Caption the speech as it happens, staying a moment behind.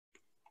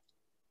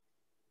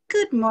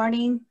Good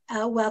morning.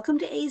 Welcome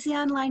to AZ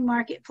Online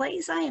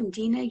Marketplace. I am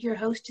Dina, your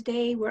host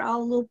today. We're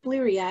all a little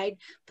bleary-eyed,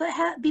 but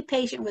be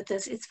patient with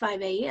us. It's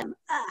 5 a.m.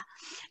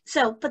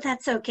 But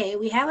that's okay.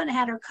 We haven't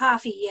had our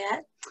coffee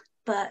yet,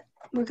 but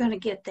we're going to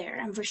get there,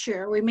 and for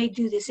sure. We may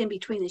do this in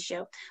between the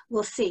show.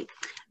 We'll see.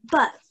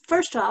 But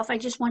first off, I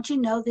just want you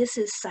to know this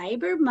is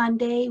Cyber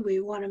Monday.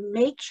 We want to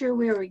make sure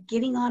we are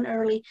getting on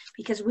early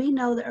because we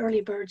know the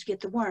early birds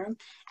get the worm,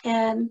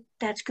 and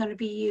that's going to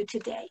be you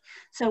today.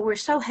 So we're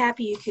so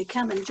happy you could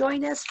come and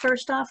join us.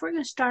 First off, we're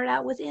going to start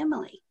out with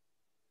Emily.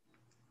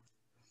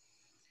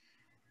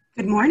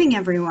 Good morning,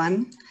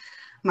 everyone.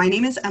 My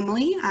name is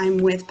Emily. I'm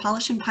with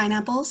Polish and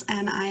Pineapples,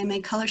 and I am a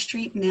Color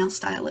Street nail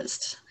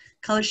stylist.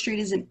 Color Street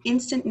is an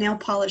instant nail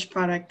polish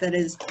product that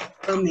is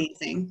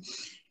amazing.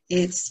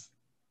 It's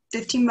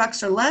 15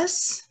 bucks or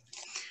less,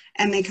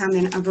 and they come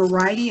in a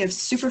variety of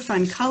super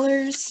fun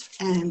colors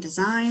and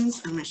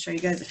designs. I'm going to show you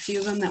guys a few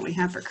of them that we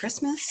have for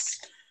Christmas.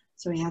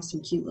 So we have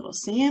some cute little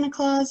Santa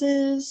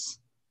Clauses.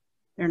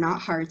 They're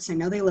not hearts. I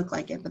know they look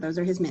like it, but those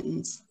are his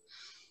mittens.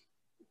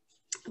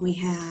 We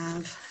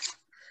have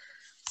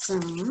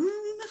some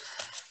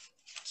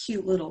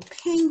cute little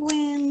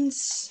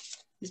penguins.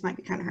 These might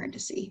be kind of hard to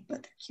see,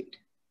 but they're cute.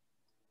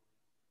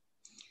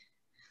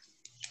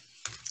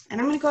 And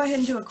I'm going to go ahead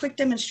and do a quick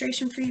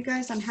demonstration for you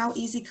guys on how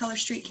easy Color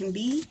Street can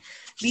be.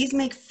 These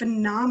make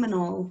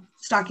phenomenal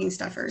stocking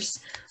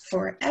stuffers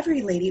for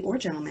every lady or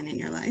gentleman in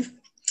your life.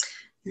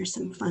 There's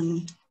some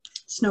fun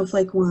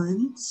snowflake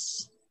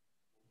ones.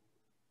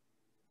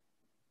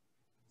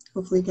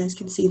 Hopefully you guys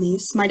can see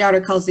these. My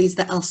daughter calls these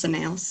the Elsa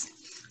nails.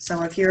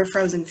 So if you're a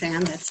Frozen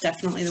fan, that's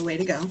definitely the way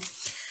to go.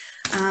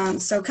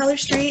 So Color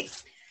Street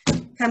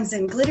comes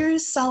in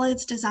glitters,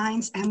 solids,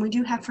 designs, and we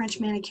do have French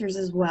manicures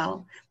as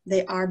well.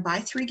 They are buy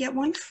 3, get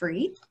 1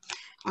 free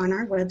on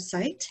our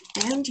website,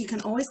 and you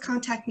can always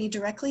contact me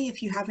directly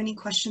if you have any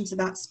questions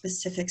about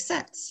specific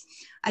sets.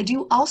 I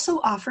do also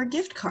offer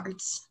gift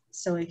cards.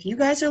 So if you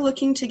guys are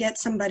looking to get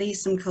somebody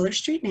some Color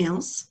Street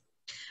nails,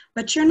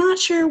 but you're not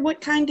sure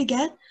what kind to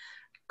get,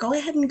 go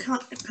ahead and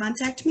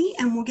contact me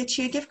and we'll get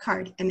you a gift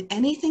card. And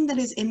anything that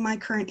is in my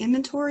current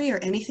inventory or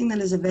anything that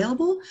is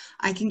available,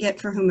 I can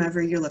get for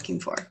whomever you're looking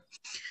for.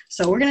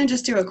 So we're going to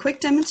just do a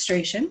quick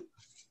demonstration.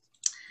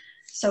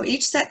 So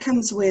each set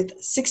comes with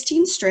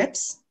 16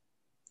 strips.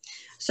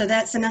 So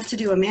that's enough to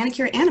do a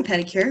manicure and a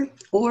pedicure,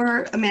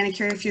 or a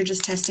manicure if you're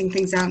just testing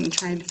things out and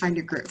trying to find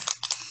your groove.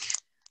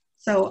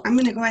 So I'm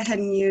going to go ahead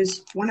and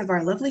use one of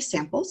our lovely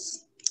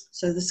samples.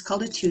 So this is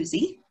called a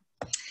twosie.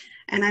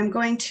 And I'm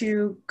going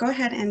to go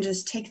ahead and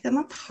just take them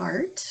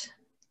apart.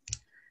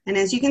 And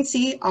as you can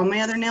see, all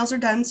my other nails are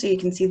done, so you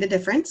can see the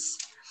difference.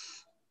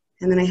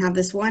 And then I have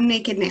this one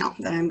naked nail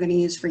that I'm going to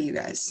use for you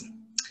guys.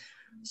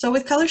 So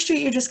with Color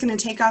Street, you're just going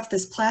to take off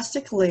this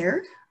plastic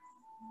layer.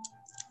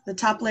 The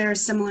top layer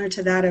is similar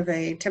to that of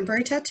a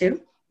temporary tattoo.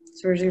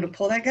 So we're just going to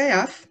pull that guy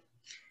off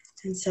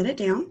and set it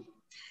down.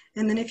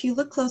 And then if you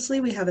look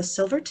closely, we have a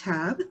silver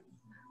tab.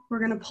 We're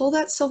going to pull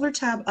that silver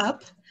tab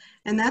up,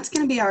 and that's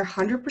going to be our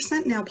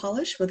 100% nail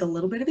polish with a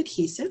little bit of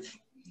adhesive.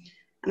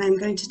 And I'm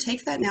going to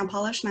take that nail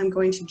polish and I'm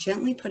going to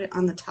gently put it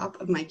on the top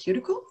of my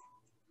cuticle,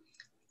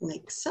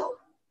 like so.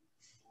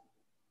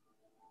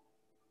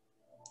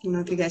 I don't know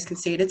if you guys can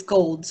see it. It's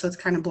gold, so it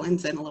kind of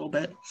blends in a little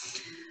bit.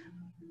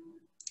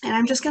 And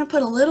I'm just going to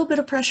put a little bit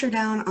of pressure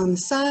down on the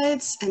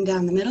sides and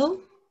down the middle.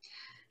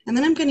 And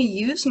then I'm going to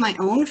use my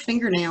own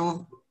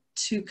fingernail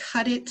to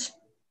cut it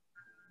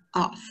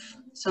off.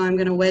 So I'm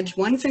going to wedge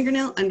one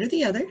fingernail under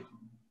the other. I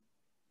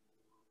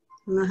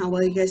don't know how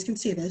well you guys can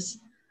see this,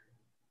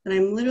 but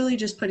I'm literally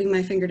just putting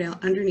my fingernail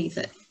underneath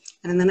it.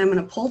 And then I'm going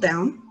to pull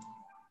down.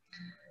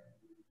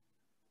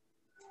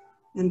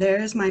 And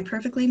there's my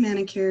perfectly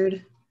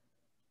manicured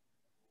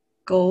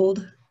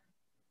gold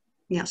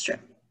nail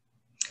strip.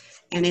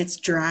 And it's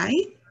dry.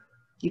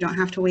 You don't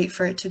have to wait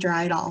for it to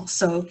dry at all.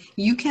 So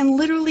you can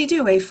literally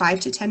do a 5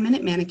 to 10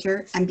 minute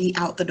manicure and be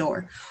out the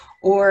door,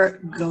 or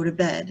go to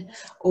bed,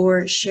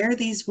 or share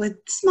these with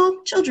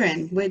small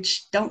children,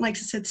 which don't like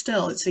to sit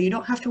still. So you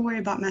don't have to worry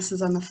about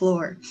messes on the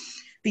floor.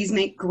 These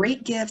make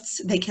great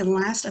gifts. They can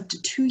last up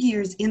to 2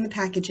 years in the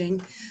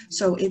packaging.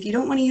 So if you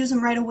don't want to use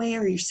them right away,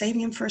 or you're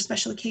saving them for a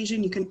special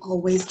occasion, you can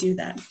always do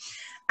that.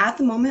 At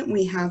the moment,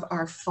 we have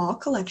our fall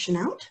collection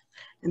out,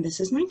 and this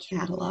is my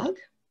catalog.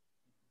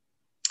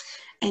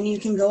 And you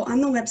can go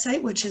on the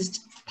website, which is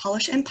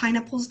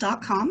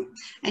polishandpineapples.com,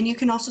 and you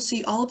can also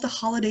see all of the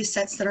holiday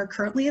sets that are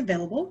currently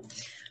available.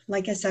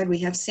 Like I said, we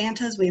have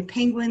Santas, we have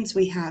penguins,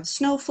 we have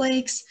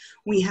snowflakes,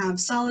 we have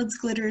solids,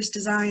 glitters,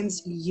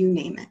 designs, you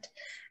name it.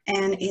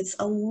 And it's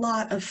a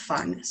lot of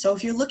fun. So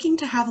if you're looking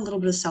to have a little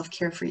bit of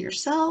self-care for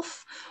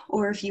yourself,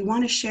 or if you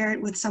want to share it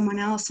with someone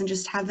else and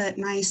just have that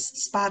nice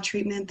spa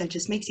treatment that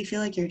just makes you feel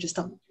like you're just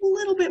a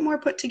little bit more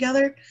put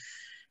together,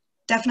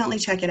 definitely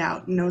check it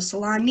out. No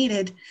salon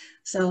needed.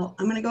 So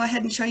I'm going to go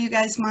ahead and show you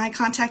guys my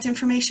contact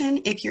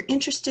information. If you're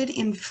interested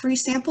in free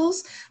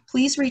samples,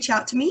 please reach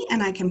out to me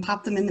and I can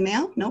pop them in the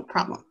mail, no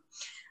problem.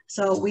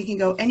 So we can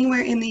go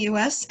anywhere in the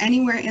US,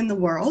 anywhere in the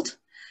world.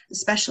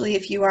 especially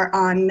if you are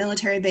on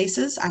military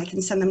bases. I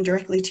can send them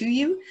directly to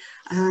you.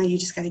 You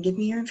just got to give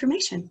me your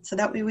information, so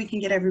that way we can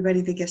get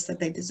everybody the gifts that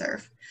they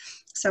deserve.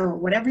 So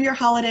whatever your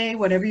holiday,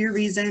 whatever your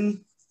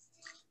reason,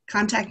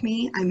 contact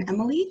me. I'm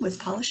Emily with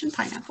Polish and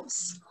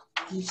Pineapples.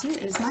 And here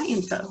is my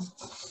info.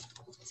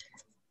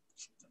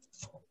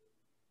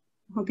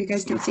 Hope you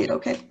guys can see it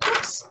okay.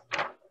 Oops.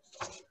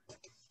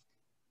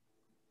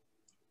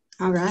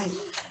 All right.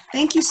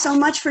 Thank you so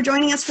much for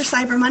joining us for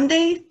Cyber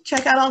Monday.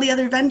 Check out all the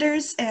other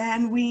vendors,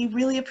 and we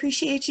really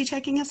appreciate you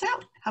checking us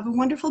out. Have a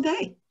wonderful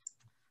day.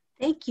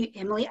 Thank you,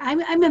 Emily.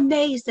 I'm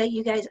amazed that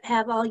you guys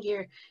have all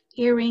your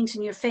earrings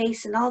and your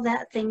face and all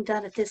that thing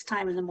done at this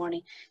time in the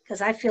morning,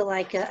 because I feel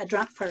like a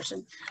drunk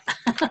person.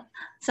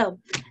 So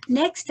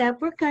next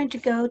up, we're going to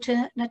go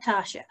to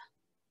Natasha.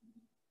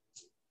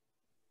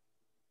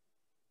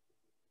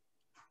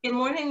 Good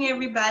morning,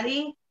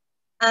 everybody.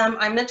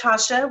 I'm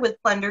Natasha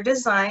with Plunder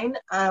Design.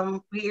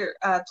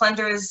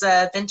 Plunder is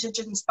vintage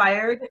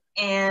inspired,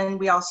 and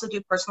we also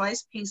do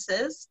personalized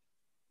pieces.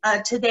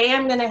 Today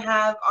I'm going to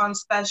have on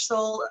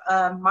special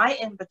my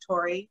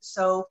inventory.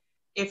 So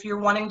if you're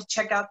wanting to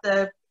check out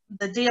the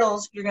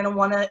deals, you're going to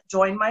want to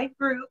join my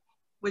group,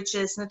 which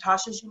is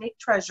Natasha's Unique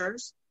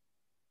Treasures.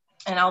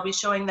 And I'll be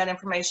showing that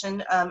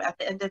information at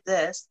the end of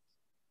this.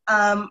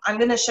 I'm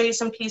going to show you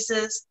some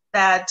pieces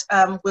that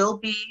will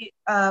be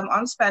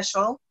on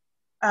special.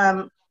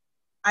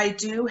 I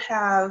do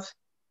have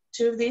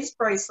 2 of these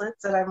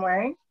bracelets that I'm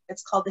wearing.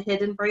 It's called the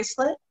Hidden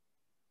Bracelet.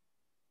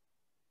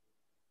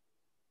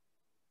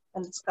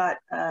 And it's got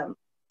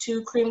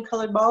 2 cream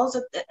colored balls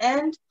at the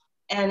end,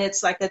 and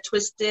it's like a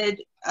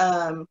twisted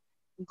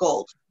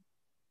gold.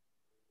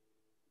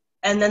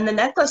 And then the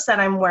necklace that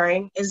I'm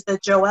wearing is the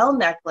Joelle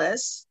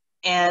necklace,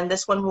 and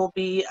this one will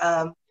be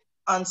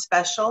on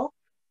special.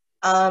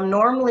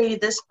 Normally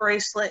this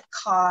bracelet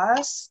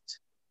costs,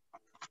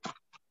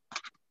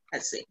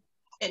 let's see,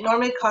 it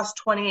normally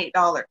costs $28,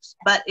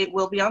 but it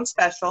will be on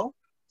special.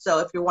 So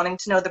if you're wanting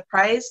to know the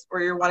price, or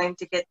you're wanting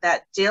to get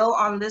that deal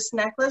on this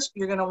necklace,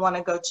 you're going to want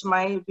to go to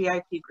my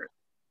VIP group.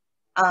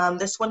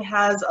 This one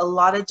has a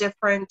lot of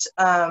different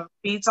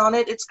beads on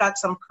it. It's got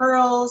some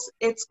pearls.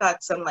 It's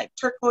got some like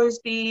turquoise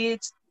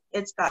beads.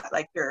 It's got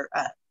like your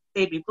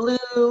baby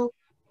blue.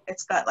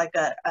 It's got like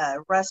a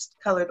rust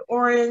colored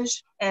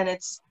orange, and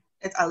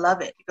I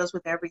love it. It goes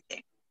with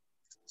everything.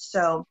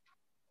 So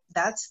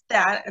that's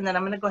that. And then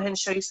I'm going to go ahead and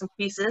show you some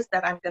pieces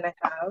that I'm going to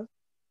have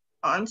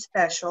on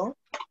special.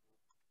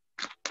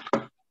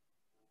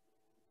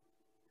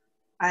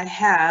 I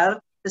have,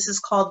 this is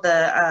called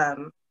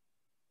the,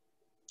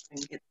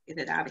 get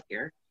it out of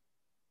here.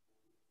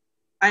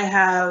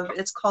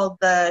 It's called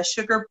the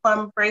Sugar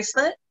Plum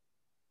Bracelet.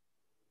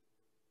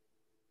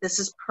 This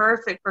is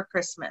perfect for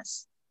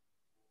Christmas.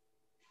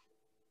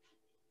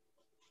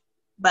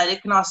 But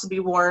it can also be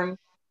worn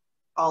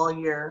all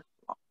year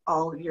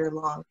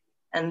long.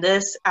 And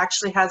this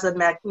actually has a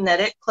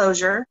magnetic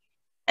closure,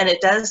 and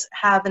it does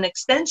have an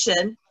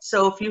extension.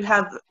 So if you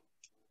have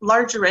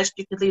larger wrist,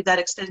 you could leave that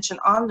extension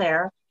on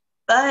there.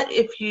 But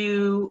if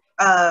you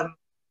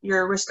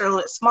your wrists are a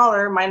little bit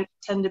smaller, mine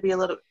tend to be a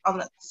little on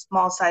the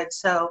small side,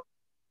 so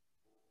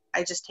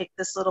I just take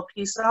this little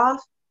piece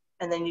off,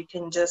 and then you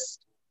can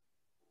just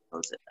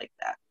close it like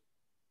that.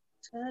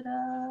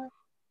 Ta-da!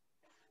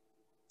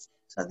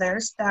 So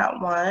there's that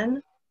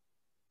one,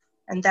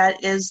 and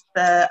that is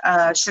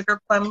the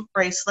Sugar Plum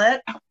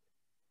Bracelet.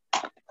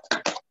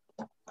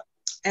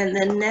 And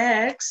then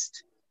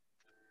next,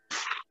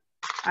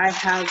 I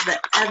have the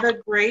Eva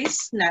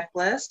Grace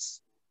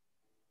necklace.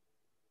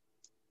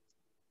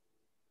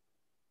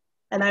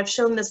 And I've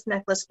shown this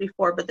necklace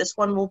before, but this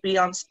one will be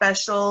on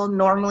special.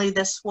 Normally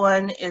this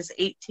one is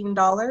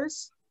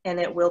 $18, and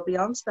it will be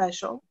on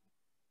special.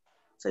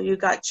 So you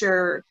got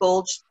your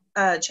gold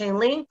chain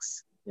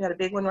links. You got a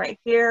big one right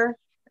here,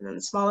 and then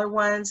the smaller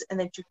ones, and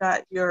then you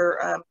got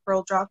your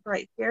pearl drop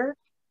right here.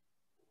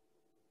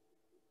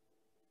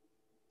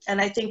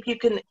 And I think you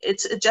can,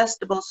 it's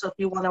adjustable, so if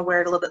you want to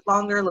wear it a little bit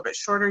longer, a little bit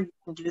shorter, you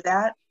can do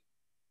that.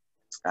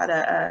 It's got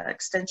an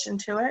extension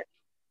to it.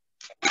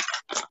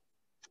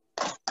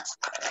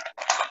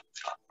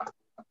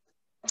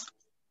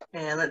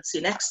 And let's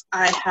see, next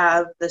I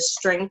have the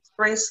Strength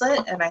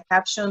Bracelet, and I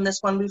have shown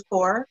this one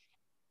before.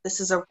 This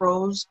is a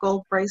rose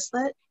gold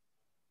bracelet.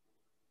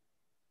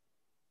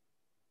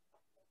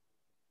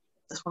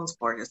 This one's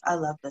gorgeous. I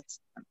love this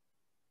one.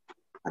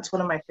 That's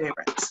one of my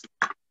favorites.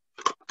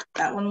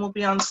 That one will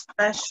be on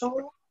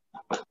special.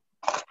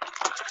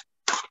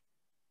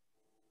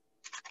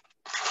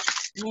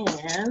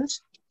 And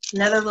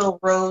another little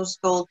rose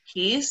gold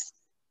piece.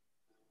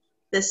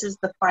 This is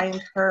the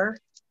Find Her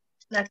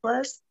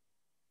necklace.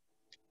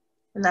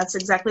 And that's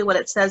exactly what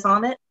it says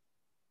on it.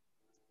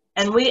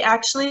 And we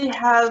actually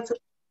have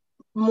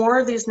more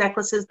of these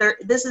necklaces.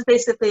 This is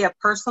basically a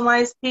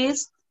personalized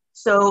piece.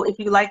 So if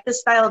you like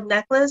this style of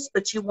necklace,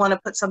 but you want to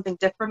put something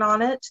different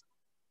on it,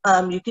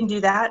 you can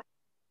do that.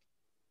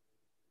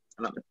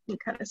 I don't know if you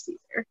can kind of see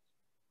there.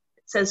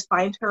 It says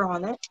Find Her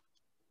on it.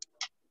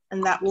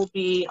 And that will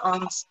be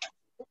on.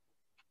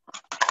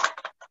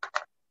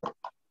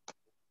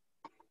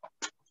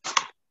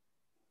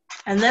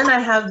 And then I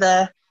have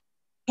the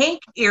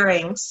Hank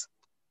earrings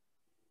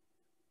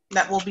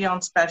that will be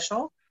on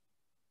special.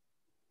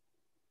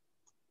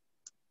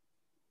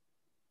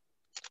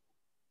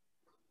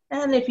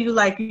 And if you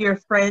like your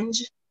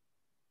fringe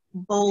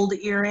bold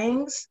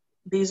earrings,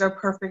 these are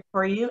perfect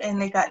for you.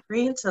 And they got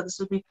green, so this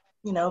would be,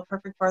 you know,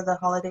 perfect for the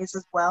holidays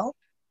as well.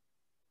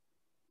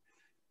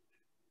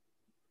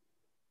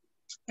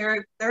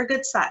 They're a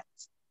good size.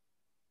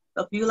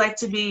 So if you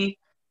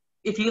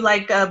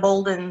like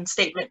bold and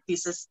statement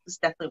pieces, it's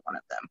definitely one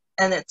of them.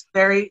 And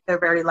they're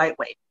very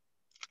lightweight.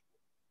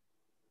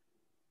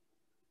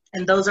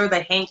 And those are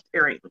the Hank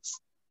earrings.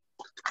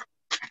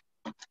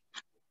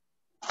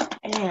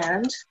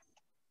 And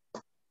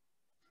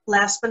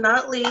last but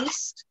not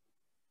least,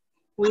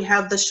 we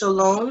have the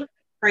Chalon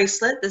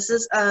bracelet. This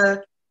is a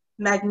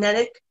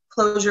magnetic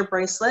closure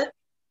bracelet.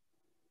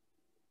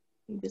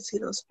 You can see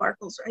those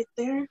sparkles right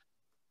there.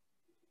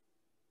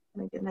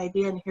 Let me get an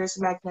idea, and here's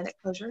the magnetic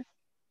closure.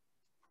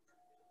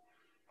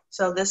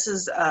 So this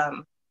is,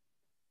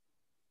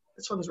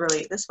 this one's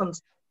great. This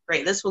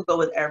will go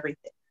with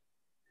everything.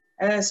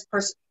 And it's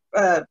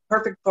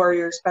perfect for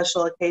your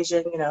special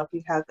occasion, you know, if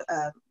you have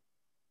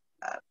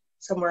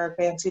somewhere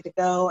fancy to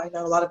go. I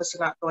know a lot of us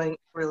are not going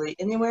really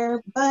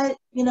anywhere, but,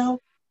 you know,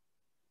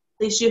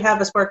 at least you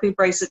have a sparkly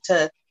bracelet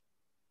to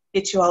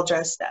get you all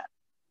dressed up.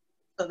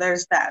 So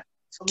there's that.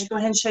 So let me go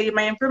ahead and show you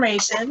my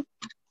information.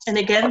 And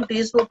again,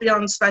 these will be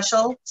on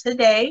special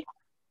today.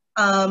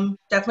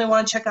 Definitely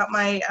want to check out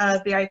my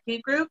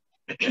VIP group.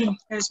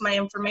 Here's my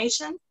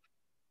information.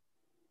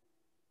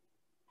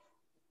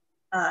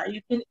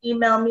 You can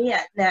email me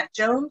at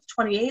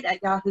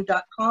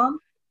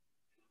natjones28@yahoo.com.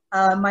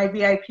 My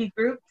VIP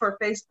group for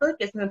Facebook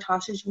is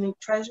Natasha's Unique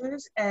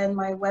Treasures, and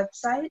my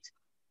website,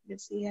 you can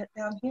see it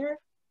down here.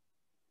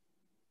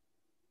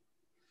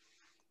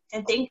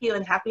 And thank you,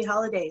 and happy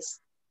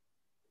holidays.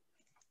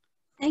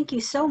 Thank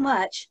you so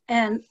much.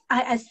 And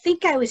I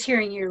think I was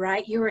hearing you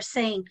right. You were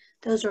saying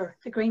the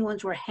green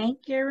ones were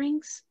Hank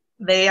earrings?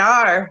 They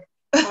are.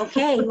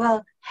 Okay,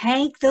 well,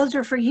 Hank, those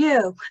are for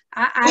you.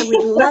 I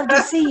would love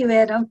to see you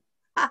in them.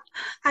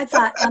 I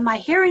thought, am I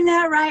hearing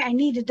that right? I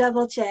need to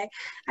double check.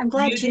 I'm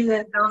glad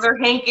those are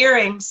Hank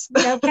earrings.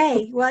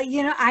 Okay, well,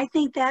 you know, I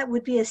think that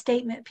would be a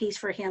statement piece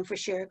for him for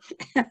sure.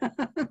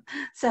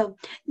 So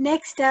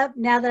next up,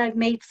 now that I've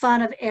made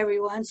fun of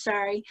everyone,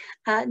 sorry,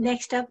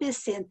 next up is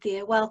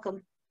Cynthia.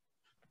 Welcome.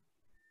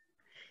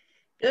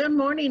 Good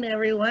morning,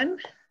 everyone.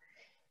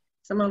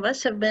 Some of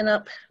us have been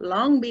up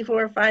long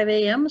before 5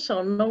 a.m.,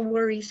 so no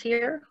worries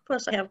here.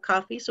 Plus, I have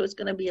coffee, so it's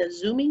going to be a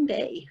Zooming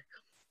day.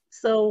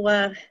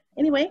 So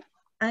anyway,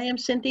 I am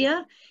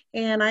Cynthia,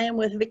 and I am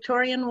with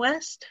Victorian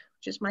West,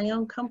 which is my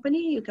own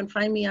company. You can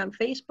find me on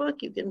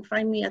Facebook. You can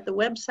find me at the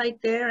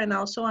website there and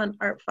also on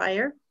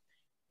Artfire.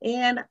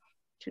 And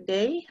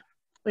today,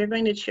 we're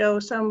going to show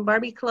some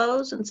Barbie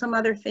clothes and some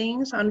other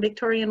things on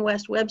Victorian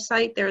West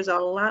website. There's a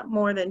lot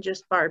more than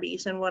just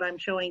Barbies in what I'm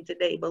showing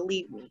today,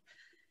 believe me.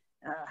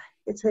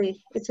 It's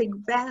a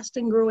vast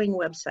and growing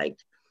website.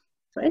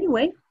 So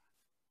anyway,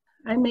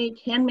 I make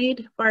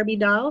handmade Barbie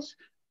dolls,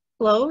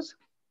 clothes,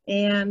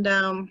 and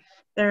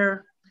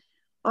they're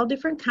all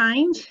different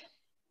kinds,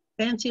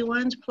 fancy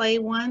ones, play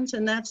ones,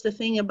 and that's the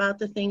thing about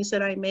the things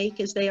that I make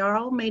is they are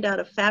all made out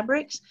of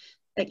fabrics.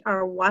 They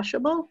are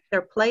washable,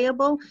 they're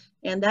playable,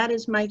 and that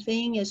is my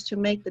thing, is to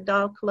make the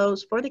doll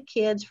clothes for the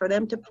kids, for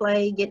them to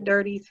play, get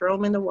dirty, throw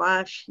them in the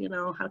wash, you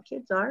know how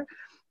kids are.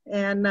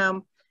 And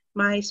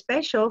my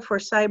special for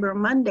Cyber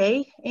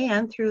Monday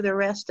and through the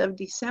rest of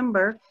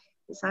December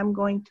is I'm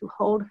going to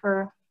hold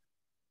her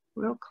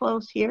real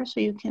close here so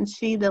you can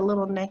see the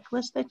little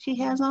necklace that she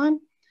has on.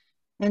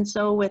 And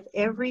so with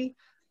every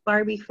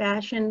Barbie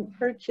fashion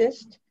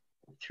purchased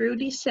through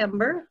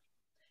December,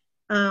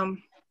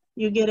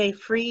 you get a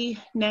free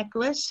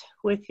necklace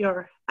with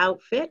your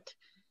outfit.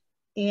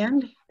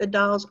 And the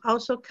dolls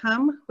also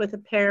come with a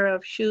pair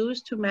of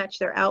shoes to match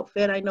their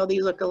outfit. I know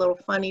these look a little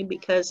funny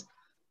because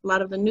a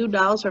lot of the new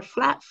dolls are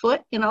flat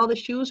foot and all the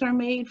shoes are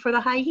made for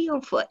the high heel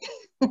foot.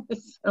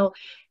 So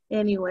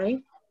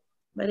anyway,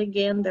 but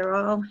again, they're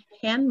all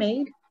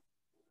handmade.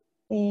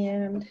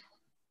 And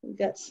we've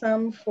got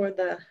some for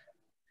the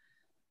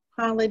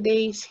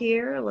holidays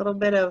here, a little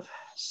bit of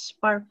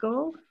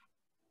sparkle.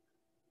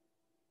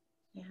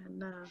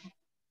 And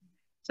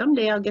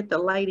someday I'll get the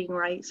lighting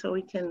right so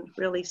we can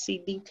really see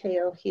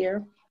detail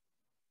here.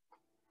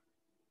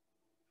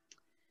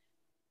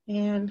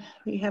 And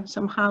we have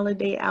some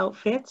holiday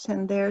outfits,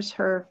 and there's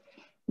her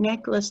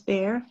necklace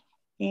there.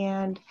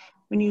 And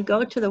when you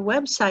go to the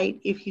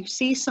website, if you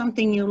see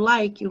something you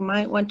like, you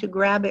might want to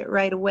grab it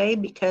right away,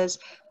 because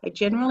I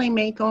generally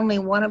make only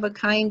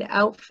one-of-a-kind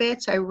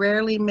outfits. I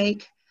rarely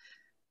make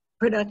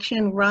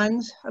production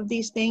runs of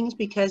these things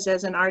because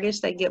as an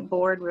artist, I get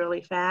bored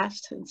really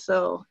fast. And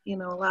so, you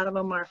know, a lot of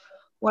them are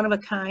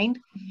one-of-a-kind.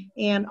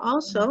 And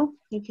also,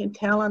 you can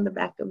tell on the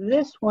back of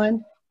this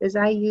one, is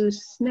I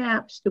use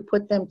snaps to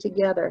put them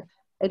together.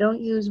 I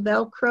don't use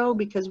Velcro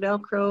because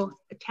Velcro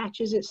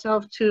attaches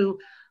itself to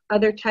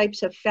other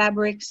types of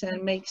fabrics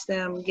and makes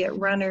them get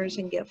runners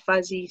and get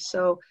fuzzy.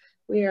 So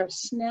we are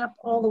snap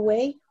all the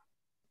way.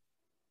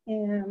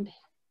 And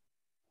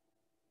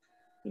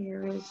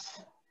here is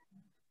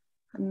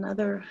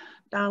another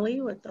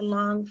dolly with a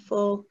long,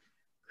 full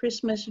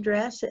Christmas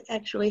dress. It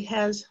actually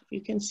has,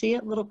 you can see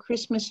it, little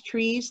Christmas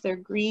trees. They're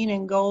green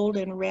and gold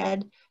and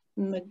red.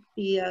 And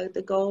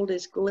the gold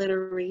is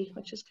glittery,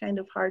 which is kind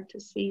of hard to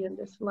see in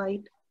this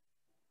light.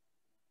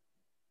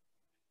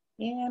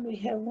 And we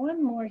have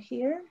one more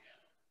here.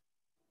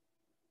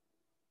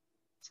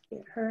 Let's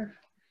get her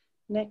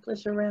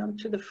necklace around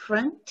to the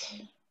front.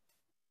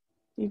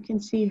 You can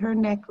see her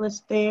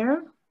necklace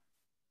there.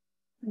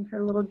 And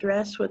her little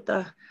dress with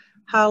the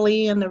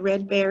holly and the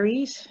red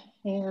berries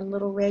and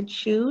little red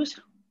shoes.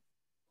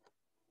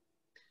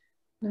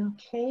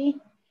 Okay,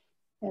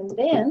 and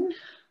then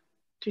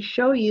to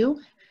show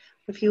you,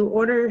 if you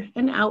order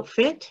an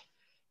outfit,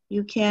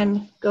 you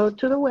can go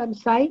to the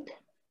website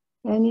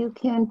and you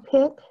can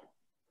pick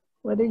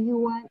whether you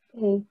want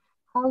a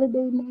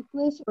holiday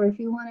necklace or if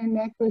you want a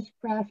necklace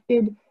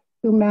crafted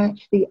to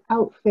match the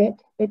outfit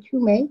that you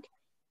make.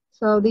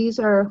 So these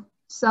are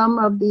some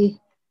of the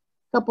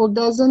couple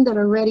dozen that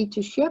are ready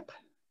to ship.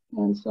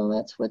 And so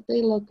that's what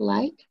they look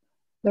like.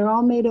 They're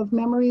all made of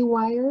memory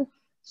wire.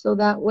 So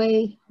that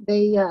way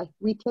they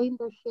retain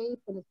their shape,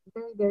 and it's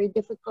very, very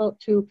difficult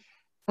to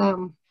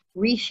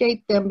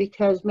reshape them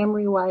because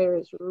memory wire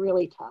is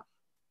really tough.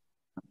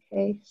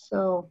 Okay,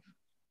 so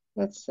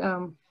that's,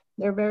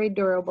 they're very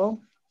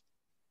durable.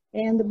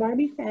 And the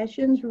Barbie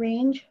fashions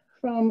range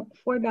from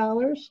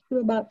 $4 to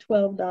about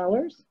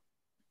 $12.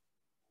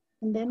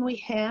 And then we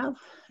have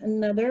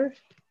another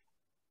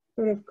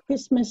sort of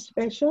Christmas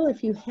special.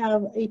 If you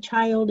have a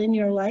child in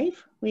your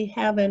life, we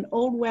have an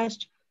Old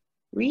West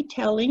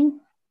retelling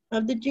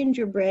of the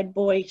Gingerbread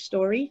Boy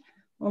story,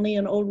 only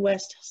in Old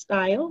West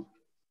style.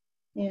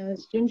 And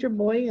it's Ginger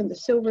Boy and the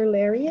Silver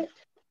Lariat.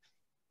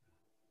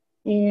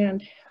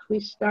 And we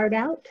start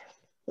out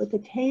with the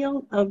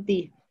tale of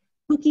the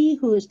cookie,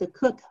 who is the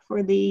cook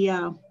for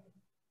the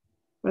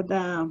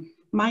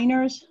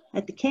miners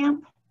at the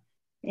camp.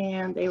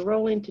 And they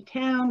roll into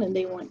town and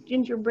they want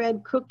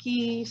gingerbread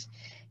cookies.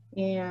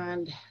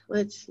 And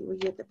let's see, we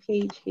get the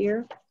page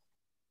here.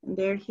 And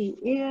there he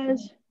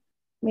is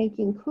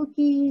making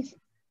cookies.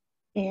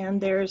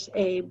 And there's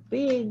a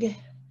big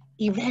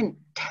event.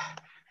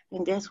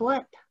 And guess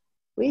what?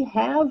 We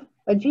have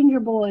a ginger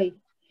boy.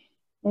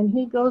 And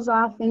he goes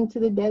off into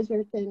the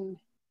desert and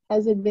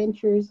has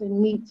adventures and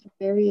meets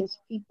various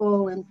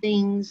people and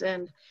things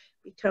and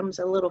becomes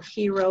a little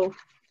hero.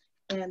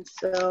 And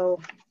so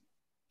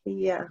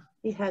he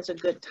has a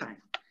good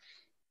time.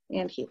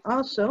 And he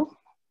also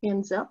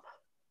ends up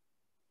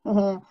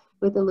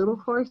with a little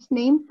horse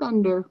named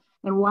Thunder.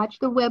 And watch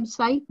the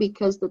website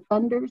because the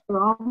Thunders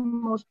are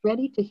almost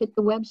ready to hit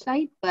the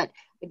website, but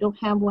I don't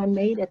have one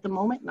made at the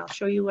moment, and I'll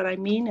show you what I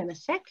mean in a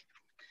sec.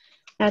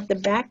 At the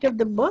back of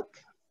the book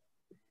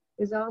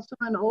is also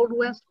an Old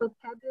West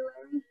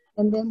vocabulary,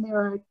 and then there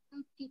are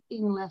 2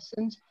 teaching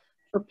lessons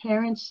for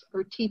parents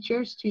or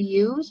teachers to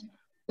use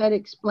that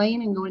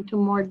explain and go into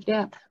more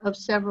depth of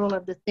several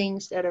of the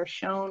things that are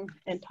shown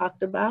and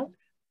talked about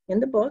in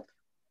the book.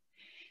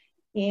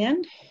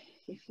 And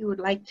if you would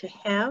like to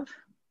have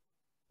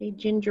a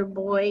Ginger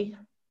Boy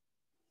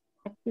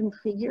action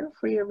figure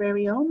for your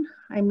very own,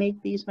 I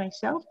make these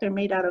myself. They're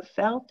made out of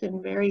felt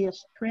and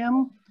various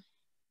trim.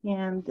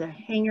 And the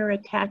hanger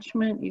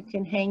attachment, you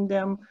can hang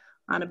them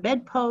on a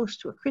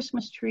bedpost, to a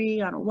Christmas tree,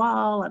 on a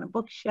wall, on a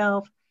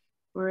bookshelf,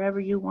 wherever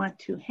you want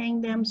to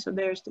hang them. So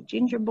there's the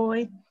Ginger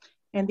Boy.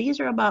 And these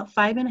are about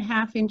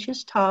 5.5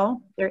 inches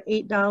tall. They're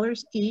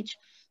 $8 each.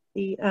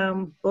 The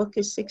book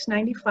is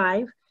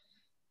 $6.95.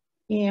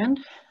 And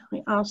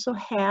we also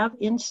have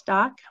in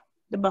stock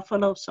the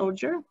Buffalo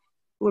Soldier,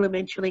 who will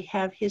eventually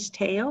have his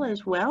tail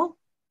as well.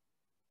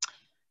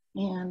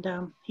 And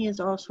he is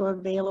also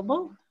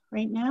available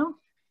right now.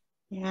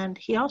 And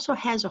he also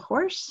has a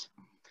horse,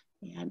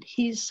 and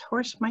his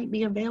horse might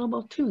be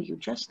available too. You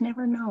just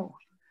never know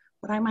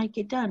what I might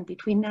get done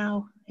between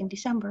now and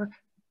December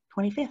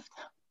 25th.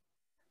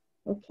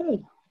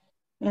 Okay,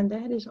 and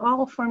that is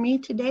all for me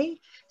today.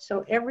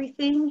 So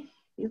everything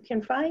you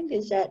can find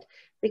is at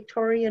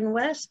Victorian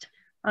West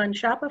on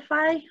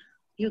Shopify.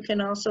 You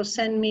can also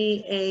send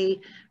me a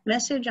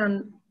message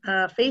on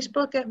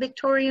Facebook at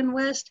Victorian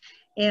West,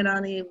 and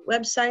on the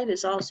website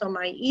is also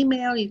my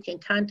email. You can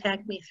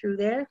contact me through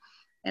there,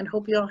 and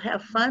hope you all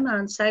have fun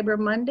on Cyber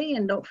Monday.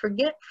 And don't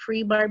forget,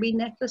 free Barbie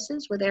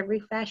necklaces with every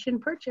fashion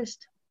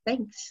purchased.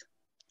 Thanks.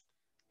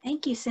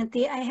 Thank you,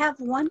 Cynthia. I have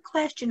one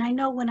question. I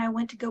know when I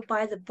went to go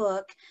buy the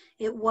book,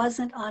 it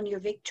wasn't on your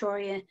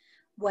Victorian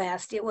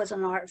West. It was on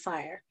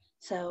Artfire.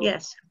 So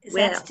yes, is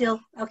that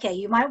still okay?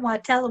 You might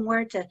want to tell them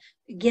where to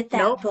get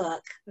that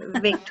book.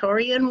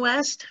 Victorian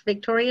West.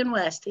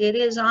 It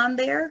is on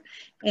there,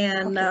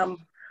 and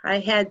I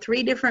had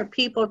 3 different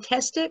people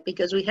test it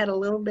because we had a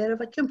little bit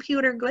of a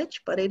computer glitch,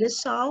 but it is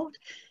solved.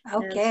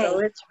 Okay. And so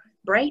it's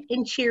bright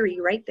and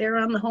cheery right there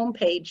on the home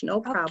page.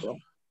 No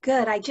problem.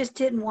 Good. I just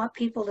didn't want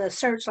people to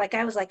search. Like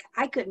I was like,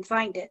 I couldn't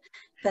find it.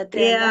 But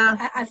then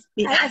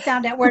Yeah. I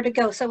found out where to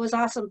go. So it was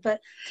awesome.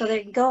 But so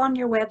they can go on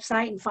your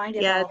website and find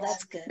it Yeah, all.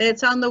 That's good.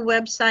 it's on the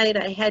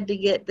website. I had to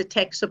get the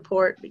tech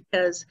support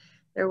because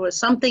there was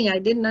something I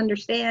didn't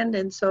understand,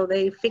 and so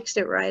they fixed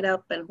it right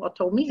up and well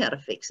told me how to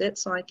fix it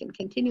so I can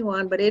continue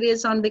on. But it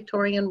is on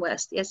Victorian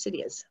West. Yes, it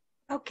is.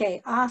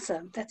 Okay,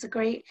 awesome. That's a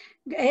great,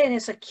 and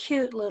it's a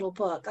cute little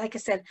book. Like I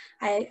said,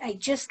 I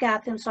just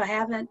got them, so I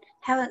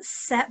haven't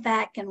sat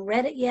back and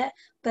read it yet,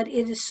 but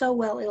it is so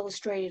well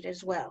illustrated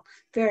as well.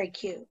 Very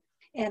cute.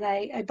 And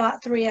I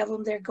bought 3 of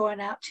them. They're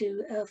going out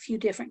to a few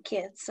different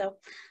kids. So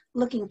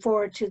looking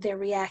forward to their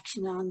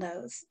reaction on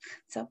those.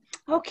 So,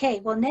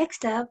 okay, well,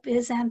 next up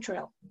is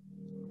Amtril.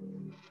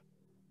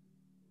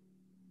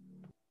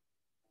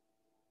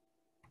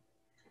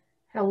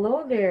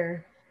 Hello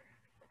there.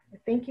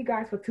 Thank you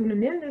guys for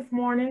tuning in this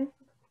morning.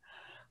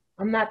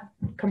 I'm not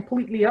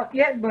completely up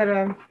yet, but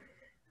I'm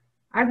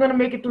gonna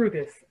make it through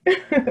this.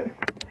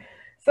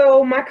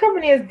 So my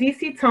company is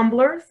DC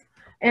Tumblers,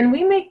 and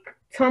we make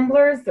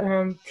tumblers,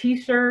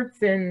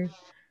 t-shirts, and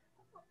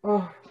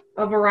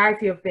a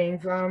variety of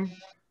things.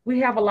 We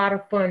have a lot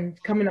of fun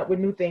coming up with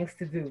new things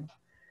to do.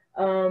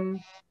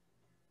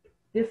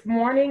 This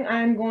morning,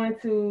 I'm going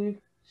to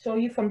show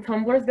you some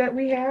tumblers that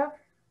we have.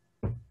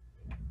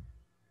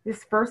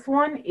 This first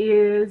one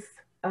is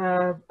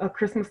a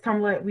Christmas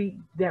tumbler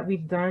that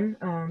we've done.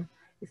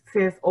 It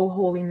says "Oh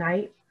Holy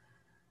Night."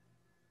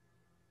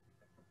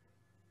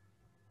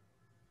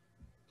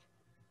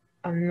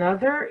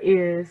 Another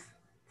is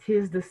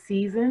 "'Tis the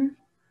Season."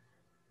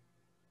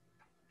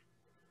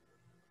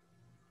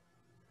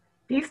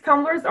 These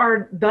tumblers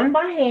are done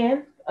by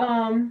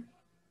hand.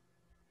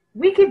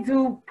 We could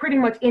do pretty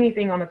much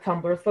anything on a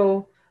tumbler,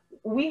 so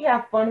we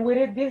have fun with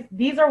it.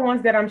 These are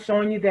ones that I'm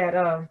showing you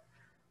that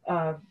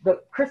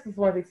the Christmas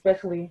ones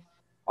especially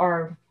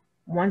are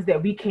ones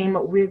that we came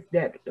up with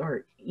that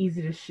are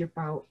easy to ship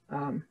out.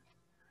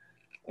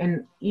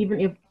 And even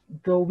if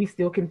though we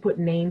still can put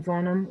names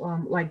on them,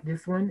 like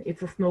this one,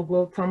 it's a snow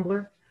globe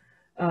tumbler,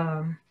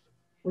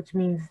 which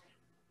means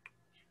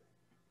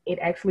it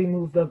actually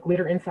moves. The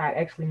glitter inside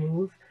actually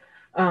moves.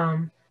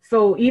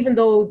 So even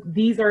though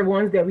these are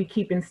ones that we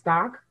keep in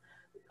stock,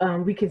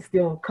 we can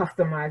still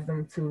customize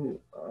them to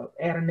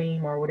add a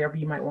name or whatever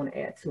you might want to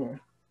add to them.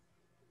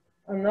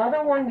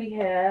 Another one we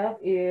have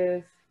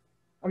is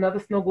another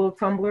snow globe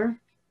tumbler.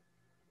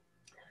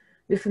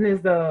 This one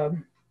is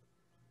the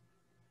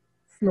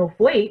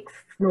Snowflakes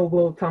snow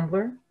globe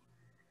tumbler.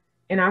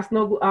 And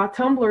our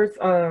tumblers,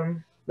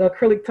 the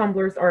acrylic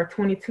tumblers are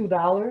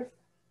 $22.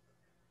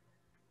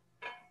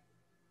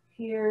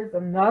 Here's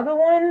another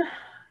one.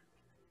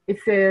 It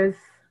says,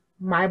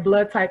 "My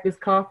blood type is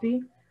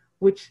coffee,"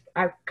 which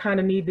I kind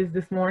of need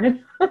this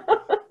morning.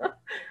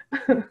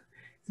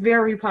 It's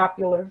very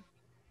popular.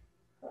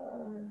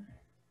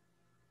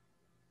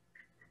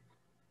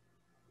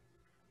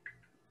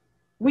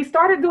 We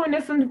started doing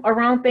this one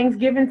around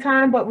Thanksgiving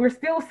time, but we're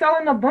still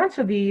selling a bunch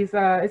of these.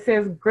 It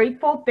says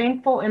 "Grateful,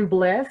 Thankful, and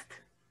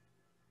Blessed."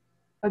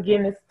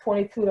 Again, it's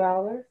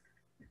 $22.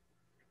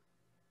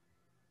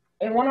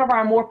 And one of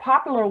our more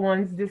popular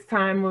ones this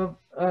time of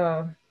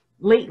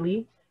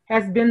lately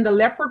has been the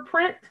leopard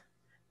print.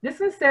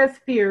 This one says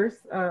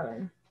 "Fierce."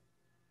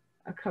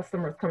 A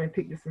customer is coming to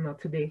pick this one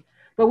up today.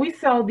 But we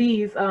sell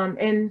these,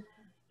 and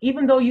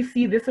even though you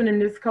see this one in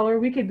this color,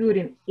 we could do it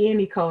in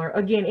any color.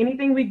 Again,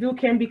 anything we do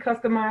can be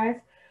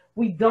customized.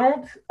 We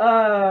don't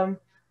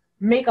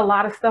make a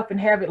lot of stuff and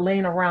have it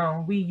laying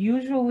around. We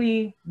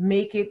usually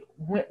make it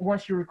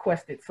once you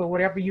request it. So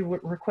whatever you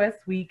would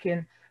request, we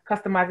can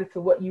customize it to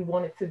what you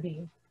want it to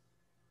be.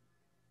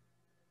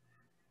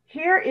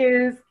 Here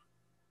is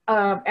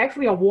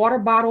actually a water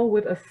bottle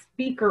with a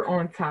speaker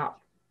on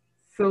top.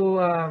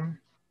 So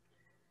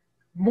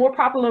more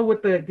popular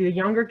with the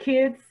younger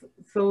kids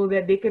so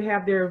that they could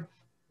have their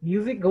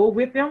music go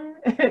with them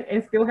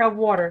and still have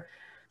water.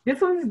 This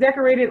one's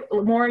decorated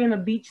more in a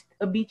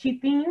beachy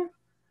theme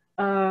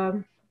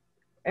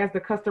as the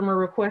customer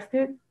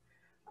requested.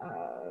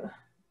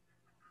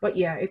 But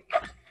yeah, it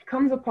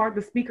comes apart,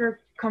 the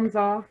speaker comes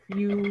off,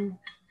 and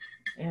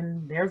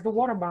there's the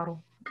water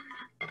bottle.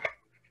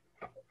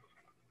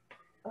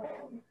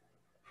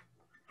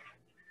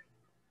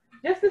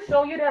 Just to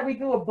show you that we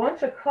do a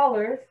bunch of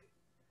colors,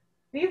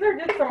 these are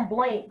just some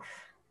blanks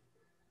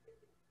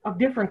of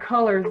different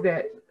colors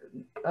that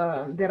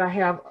that I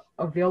have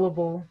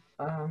available.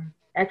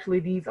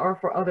 Actually, these are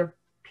for other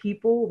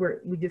people.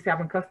 We just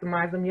haven't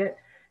customized them yet.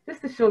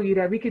 Just to show you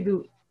that we could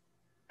do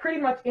pretty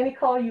much any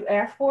color you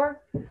ask for.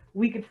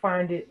 We could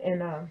find it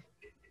and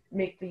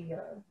make the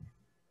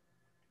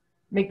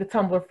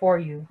tumbler for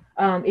you.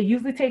 It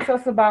usually takes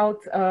us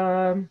about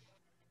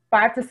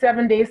 5 to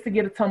 7 days to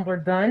get a tumbler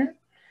done.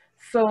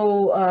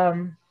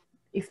 So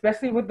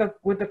especially with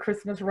the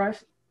Christmas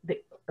rush,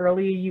 the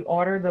earlier you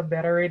order, the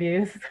better it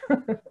is.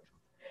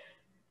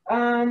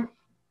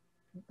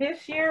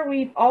 This year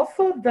we've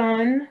also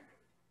done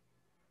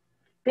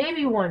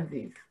baby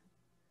onesies.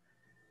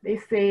 They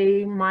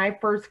say "My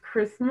First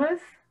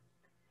Christmas,"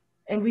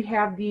 And we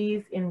have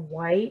these in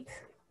white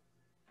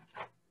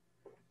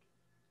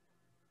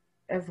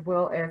as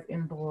well as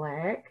in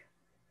black.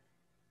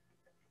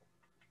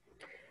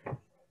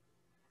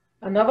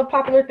 Another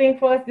popular thing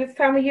for us this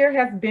time of year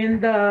has been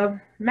the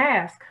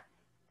mask.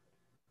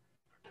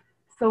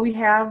 So we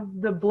have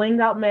the blinged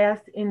out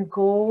mask in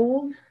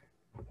gold,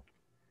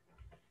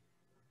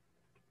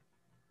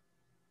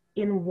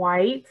 in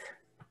white,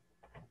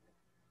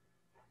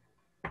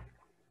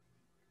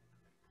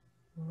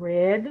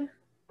 red,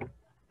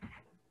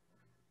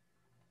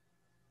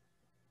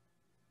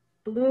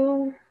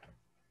 blue,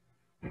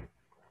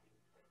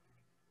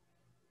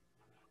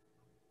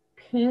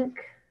 pink,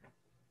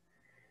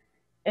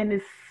 and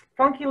this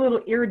funky little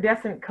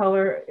iridescent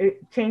color.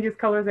 It changes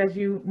colors as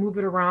you move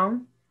it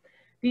around.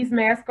 These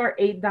masks are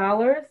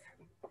 $8.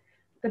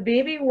 The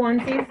baby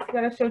onesies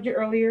that I showed you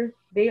earlier,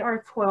 they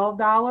are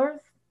 $12.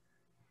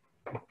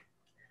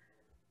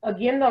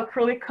 Again, the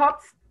acrylic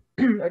cups,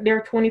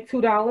 they're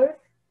 $22.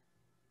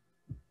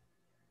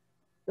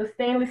 The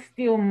stainless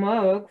steel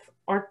mugs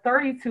are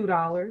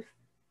 $32.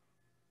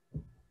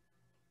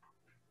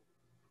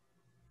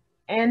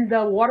 And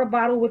the water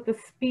bottle with the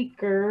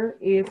speaker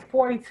is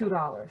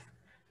 $42.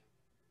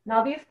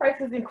 Now these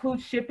prices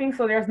include shipping,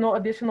 so there's no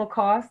additional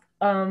cost.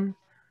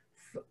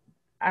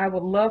 I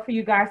would love for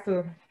you guys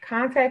to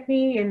contact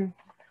me and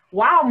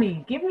wow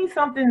me. Give me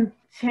something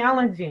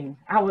challenging.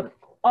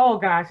 Oh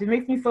gosh, it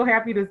makes me so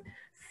happy to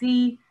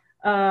see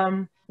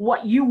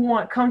what you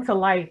want come to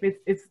life.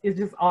 It's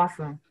just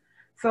awesome.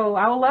 So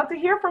I would love to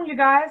hear from you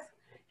guys.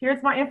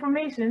 Here's my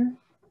information.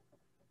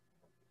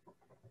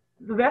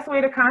 The best way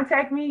to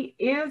contact me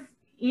is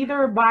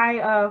either by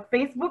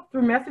Facebook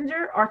through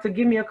Messenger or to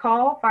give me a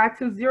call,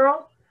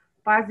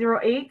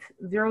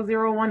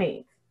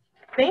 520-508-0018.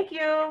 Thank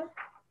you.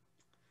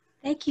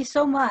 Thank you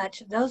so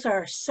much. Those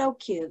are so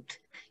cute.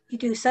 You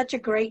do such a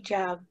great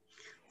job.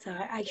 So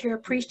I sure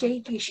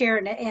appreciate you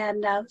sharing it.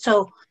 And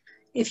so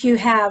if you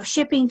have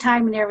shipping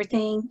time and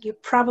everything, you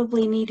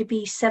probably need to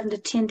be 7 to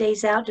 10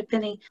 days out,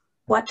 depending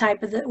what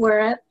type of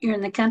where you're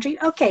in the country.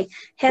 Okay,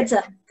 heads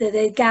up,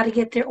 they got to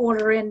get their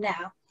order in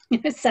now.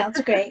 It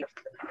sounds great.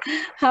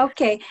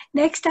 Okay,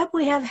 next up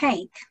we have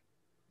Hank.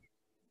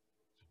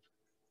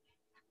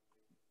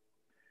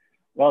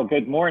 Well,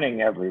 good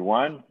morning,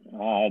 everyone.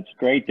 It's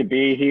great to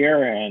be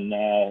here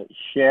and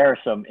share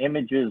some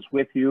images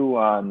with you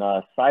on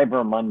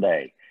Cyber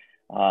Monday.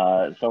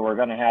 So we're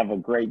going to have a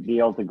great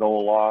deal to go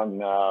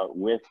along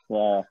with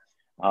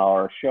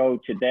our show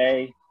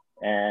today,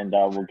 and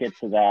we'll get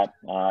to that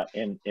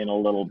in a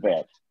little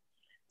bit.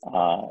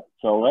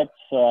 So let's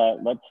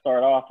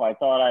start off. I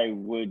thought I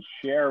would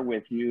share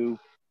with you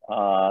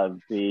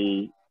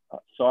the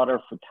Sauder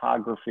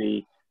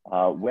Photography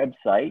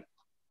website.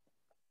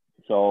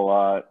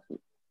 So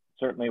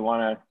certainly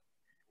want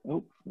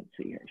to, let's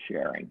see here,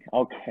 sharing.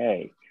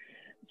 Okay.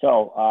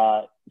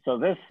 So so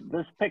this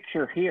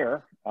picture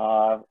here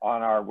on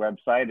our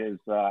website is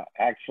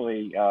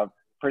actually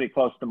pretty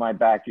close to my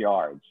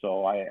backyard.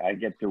 So I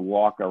get to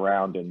walk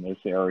around in this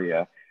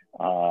area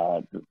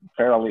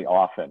fairly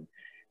often.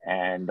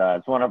 And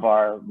it's one of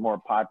our more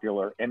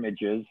popular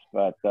images,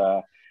 but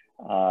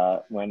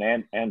when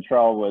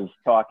Antrell was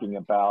talking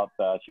about,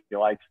 she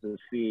likes to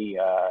see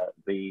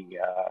the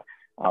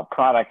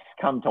products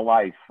come to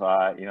life,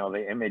 you know,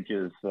 the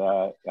images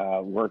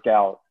work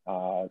out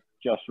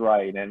just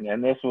right.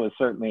 And this was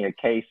certainly a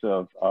case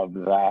of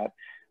that.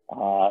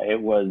 It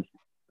was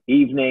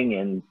evening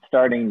and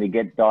starting to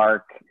get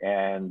dark,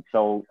 and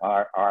so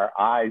our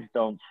eyes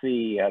don't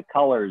see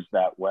colors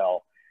that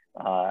well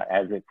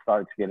as it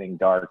starts getting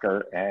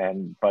darker.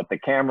 But the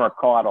camera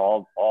caught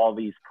all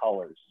these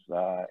colors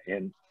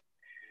in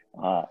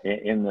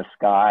the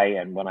sky,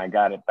 and when I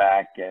got it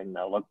back and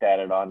looked at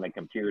it on the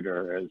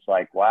computer, it was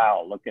like,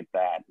 wow, look at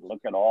that,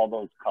 look at all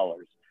those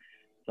colors.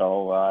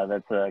 So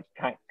that's a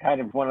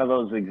kind of one of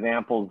those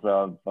examples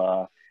of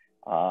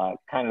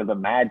kind of the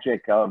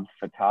magic of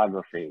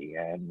photography.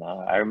 And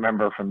I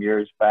remember from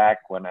years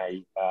back when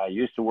I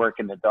used to work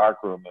in the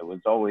darkroom, it was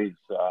always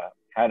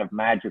kind of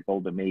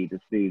magical to me to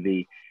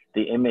see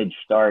the image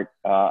start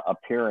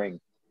appearing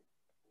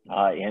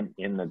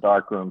in the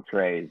darkroom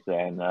trays.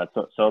 And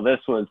so this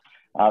was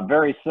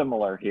very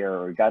similar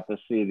here. We got to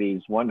see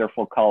these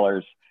wonderful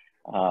colors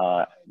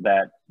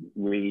that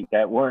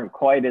weren't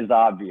quite as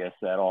obvious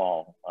at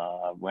all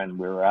when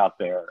we were out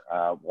there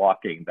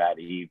walking that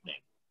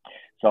evening.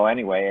 So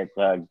anyway,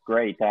 it's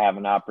great to have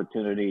an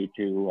opportunity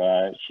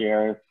to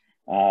share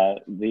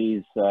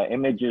these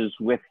images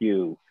with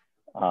you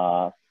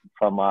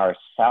from our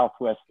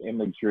Southwest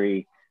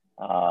Imagery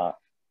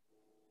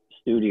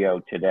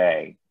studio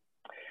today.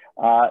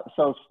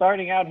 So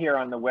starting out here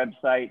on the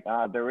website,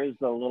 there is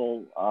a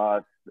little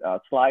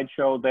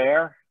slideshow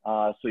there,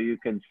 so you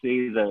can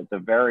see the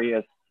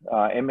various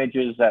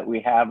images that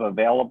we have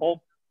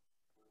available.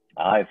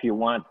 If you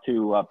want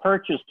to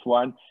purchase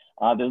one,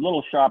 there's a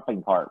little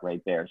shopping cart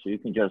right there, so you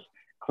can just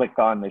click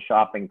on the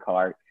shopping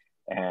cart,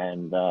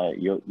 and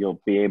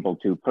you'll be able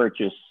to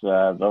purchase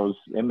those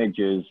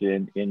images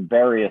in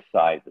various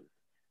sizes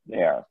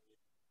there.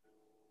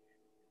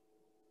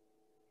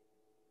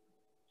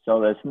 So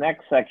this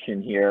next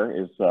section here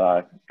is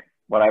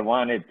what I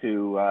wanted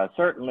to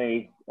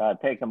certainly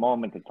take a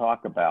moment to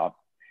talk about.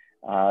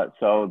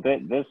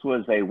 This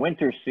was a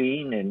winter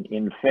scene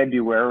in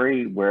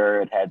February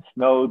where it had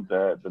snowed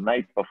the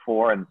night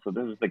before. And so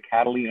this is the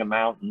Catalina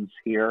Mountains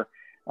here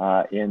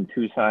in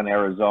Tucson,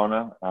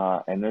 Arizona.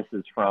 And this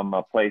is from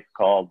a place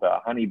called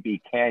Honeybee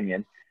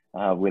Canyon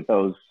with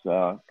those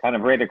kind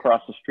of right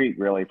across the street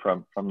really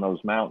from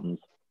those mountains.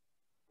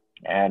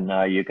 And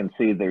you can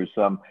see there's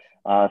some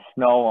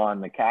snow on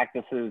the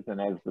cactuses,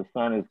 and as the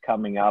sun is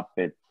coming up,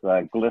 it's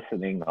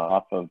glistening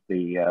off of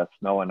the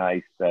snow and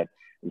ice that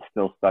is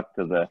still stuck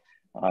to the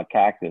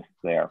cactus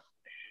there.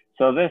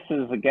 So this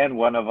is, again,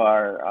 one of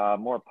our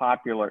more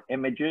popular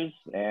images,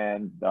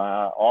 and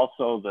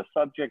also the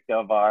subject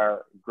of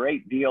our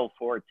great deal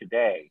for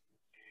today.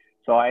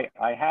 So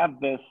I have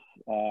this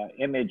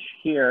image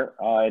here.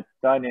 It's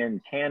done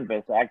in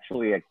canvas,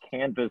 actually a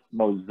canvas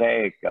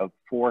mosaic of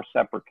 4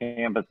 separate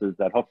canvases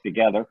that hook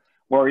together,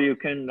 or you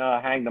can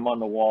hang them on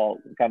the wall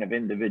kind of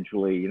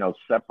individually, you know,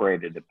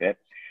 separated a bit.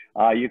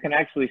 You can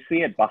actually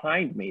see it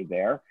behind me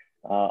there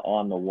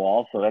on the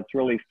wall. So that's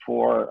really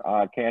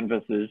 4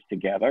 canvases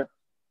together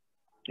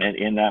and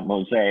in that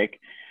mosaic.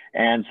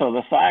 And so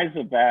the size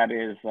of that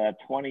is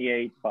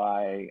 28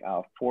 by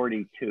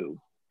 42.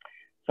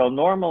 So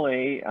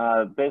normally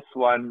this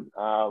one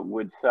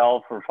would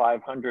sell for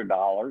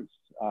 $500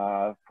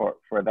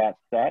 for that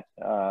set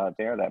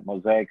there, that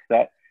mosaic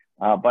set.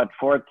 But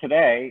for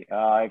today,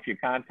 if you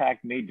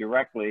contact me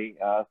directly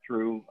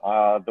through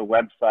the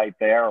website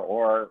there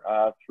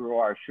or through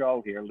our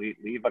show here,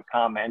 leave a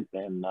comment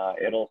and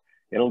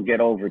it'll get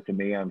over to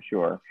me, I'm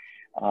sure.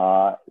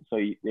 So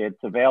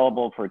it's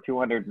available for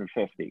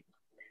 $250.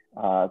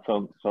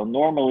 So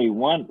normally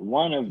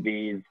one of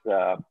these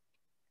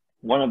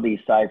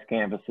size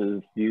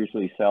canvases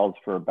usually sells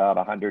for about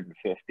 $150,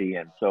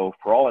 and so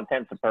for all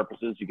intents and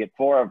purposes, you get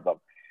 4 of them.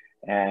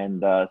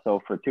 And so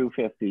for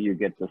 $250, you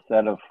get the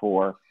set of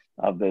 4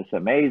 of this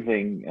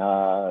amazing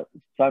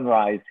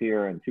sunrise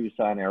here in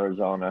Tucson,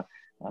 Arizona,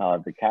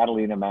 the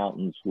Catalina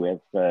Mountains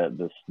with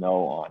the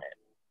snow on it.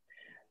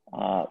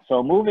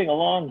 So moving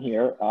along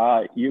here,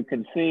 you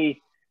can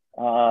see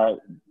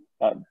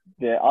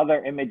the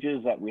other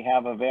images that we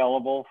have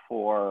available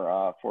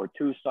for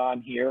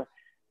Tucson here.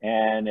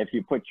 And if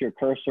you put your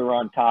cursor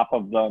on top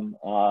of them,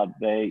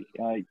 they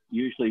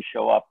usually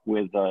show up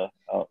with a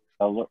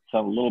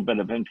little bit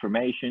of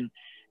information,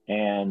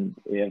 and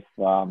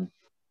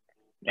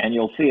and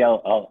you'll see a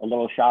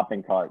little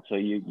shopping cart, so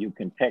you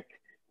can pick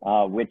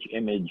which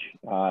image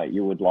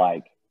you would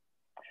like.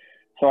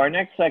 So our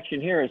next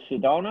section here is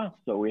Sedona.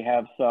 So we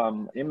have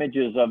some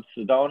images of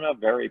Sedona,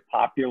 very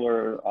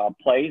popular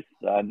place,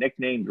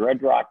 nicknamed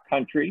Red Rock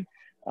Country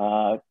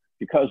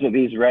because of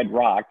these red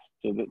rocks.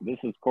 So this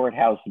is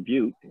Courthouse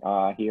Butte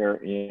here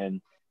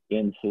in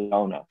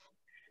Sedona.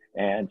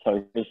 And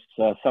so just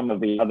some of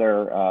the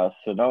other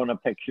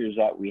Sedona pictures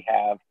that we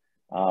have.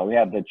 We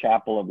have the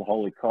Chapel of the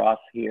Holy Cross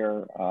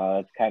here.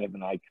 It's kind of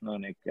an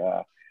iconic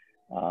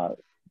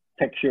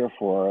picture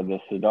for the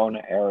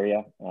Sedona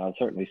area.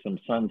 Certainly some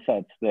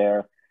sunsets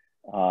there.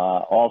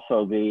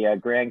 Also the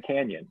Grand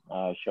Canyon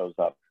shows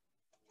up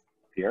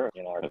here.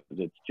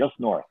 It's just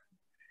north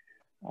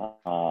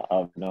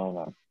of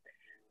Nona.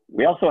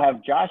 We also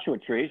have Joshua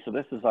Tree. So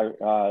this is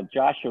our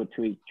Joshua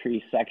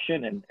Tree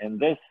section. And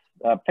this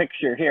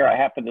picture here, I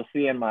happened to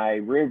see in my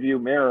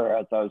rearview mirror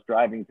as I was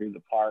driving through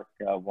the park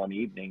one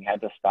evening.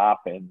 Had to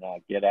stop and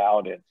get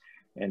out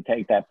and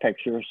take that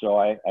picture. So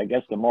I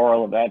guess the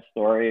moral of that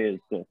story is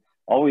to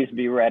always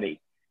be ready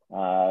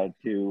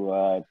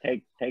to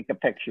take a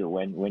picture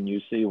when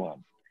you see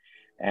one.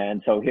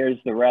 And so here's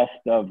the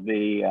rest of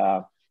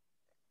the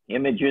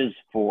images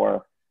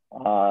for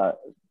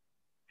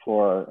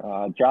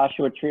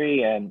Joshua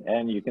Tree,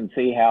 and you can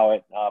see how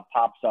it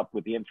pops up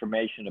with the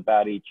information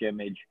about each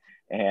image,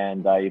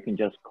 and you can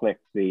just click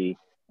the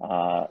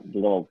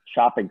little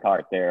shopping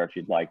cart there if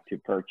you'd like to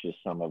purchase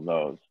some of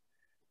those.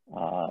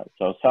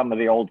 So some of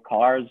the old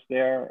cars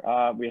there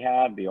we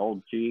have, the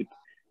old Jeep,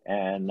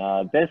 and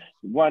this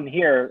one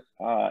here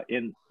on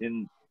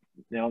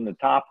the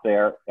top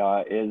there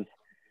is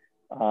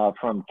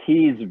from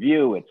Keys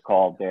View, it's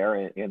called there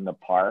in the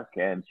park.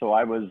 And so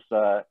I was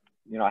I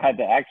had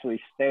to actually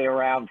stay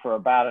around for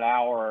about an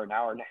hour and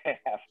a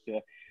half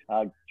to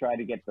try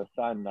to get the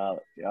sun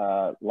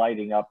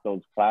lighting up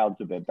those clouds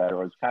a bit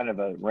better. It was kind of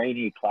a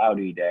rainy,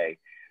 cloudy day.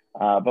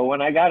 But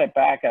when I got it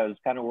back, I was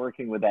kind of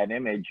working with that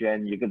image,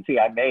 and you can see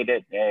I made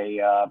it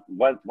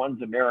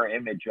one's a mirror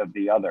image of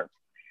the other.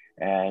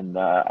 And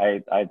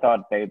I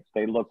thought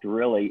they looked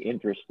really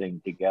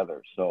interesting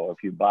together. So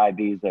if you buy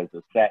these as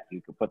a set,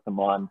 you could put them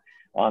on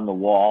the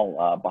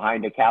wall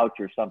behind a couch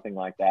or something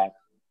like that.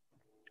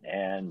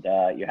 And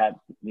you had,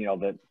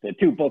 the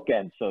 2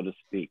 bookends, so to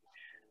speak.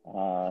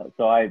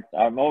 So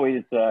I'm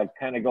always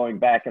kind of going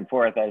back and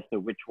forth as to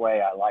which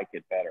way I like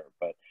it better.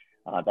 But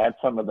that's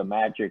some of the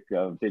magic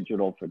of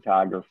digital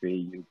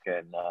photography. You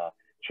can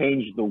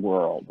change the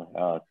world,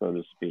 so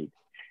to speak.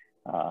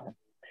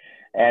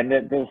 And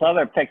this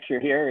other picture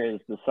here is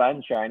the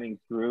sun shining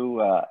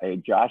through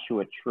a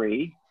Joshua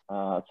tree.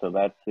 So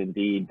that's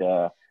indeed,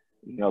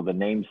 you know, the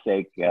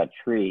namesake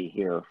tree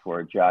here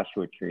for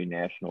Joshua Tree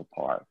National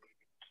Park.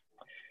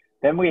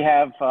 Then we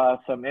have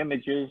some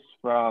images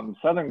from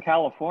Southern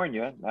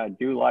California. I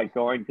do like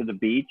going to the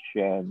beach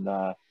and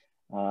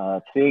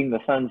seeing the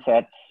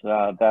sunsets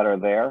that are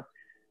there.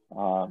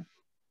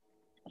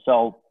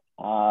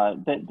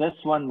 This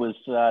one was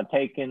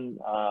taken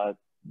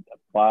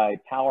by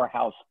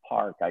Powerhouse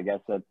Park. I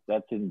guess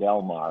that's in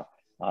Del Mar.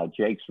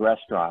 Jake's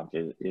Restaurant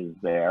is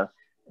there.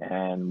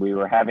 And we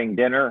were having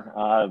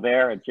dinner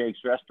there at Jake's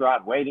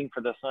Restaurant, waiting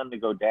for the sun to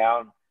go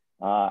down.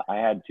 I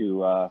had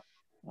to,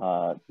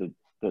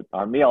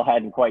 our meal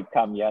hadn't quite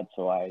come yet,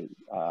 so I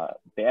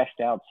dashed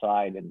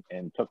outside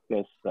and took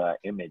this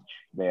image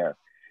there.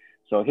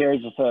 So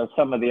here's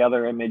some of the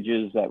other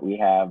images that we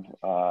have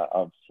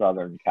of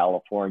Southern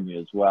California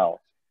as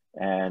well.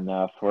 And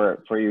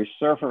for your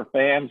surfer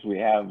fans, we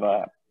have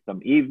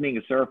some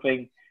evening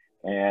surfing,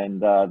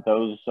 and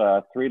those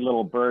three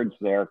little birds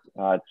there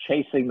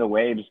chasing the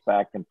waves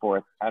back and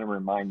forth kind of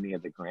remind me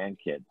of the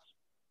grandkids.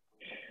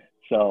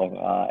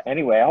 So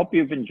anyway, I hope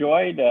you've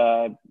enjoyed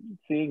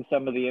seeing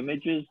some of the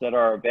images that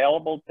are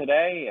available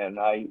today. And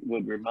I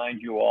would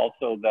remind you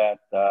also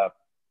that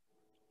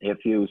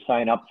if you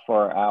sign up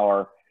for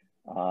our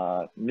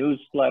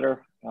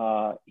newsletter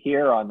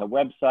here on the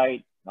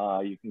website,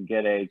 you can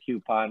get a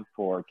coupon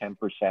for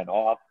 10%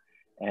 off.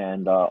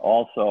 And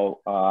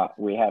also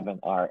we have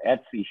our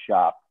Etsy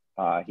shop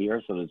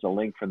here. So there's a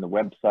link from the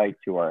website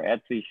to our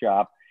Etsy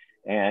shop.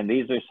 And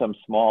these are some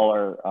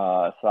smaller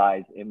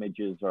size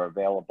images are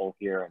available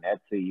here in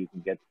Etsy. You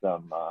can get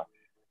some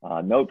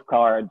note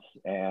cards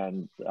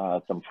and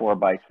some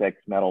 4x6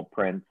 metal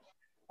prints,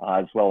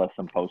 as well as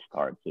some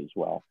postcards as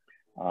well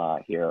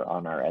here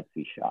on our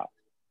Etsy shop.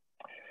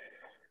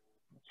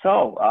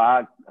 So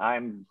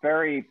I'm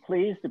very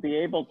pleased to be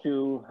able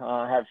to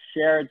have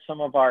shared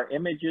some of our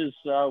images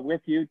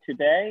with you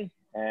today,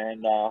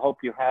 and hope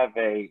you have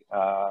a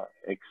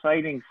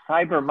exciting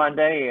Cyber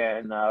Monday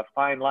and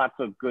find lots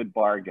of good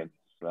bargains.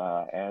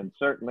 And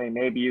certainly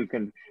maybe you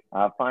can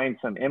find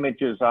some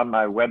images on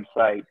my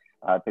website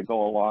to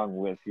go along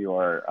with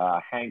your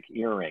Hank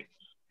earrings.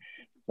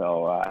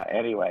 So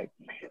anyway,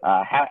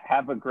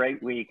 have a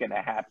great week and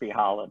a happy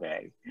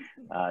holiday.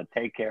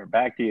 Take care.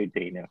 Back to you,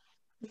 Dina.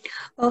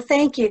 Well,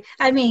 thank you.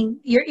 I mean,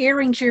 your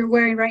earrings you're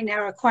wearing right now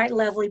are quite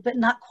lovely, but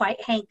not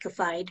quite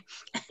Hankified.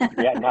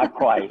 Yeah, not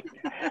quite.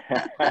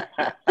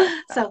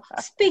 So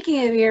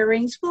speaking of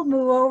earrings, we'll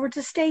move over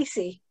to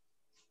Stacy.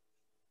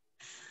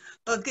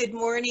 Well, good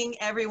morning,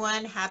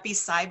 everyone. Happy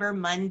Cyber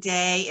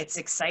Monday. It's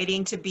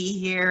exciting to be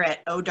here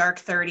at ODark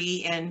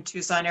 30 in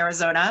Tucson,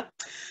 Arizona.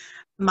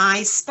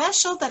 My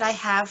special that I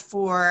have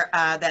for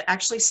that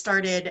actually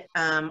started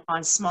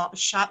on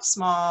Shop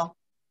Small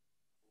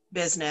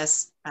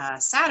Business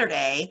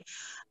Saturday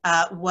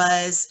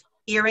was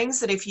earrings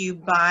that if you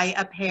buy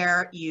a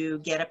pair, you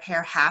get a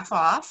pair half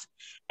off.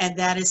 And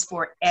that is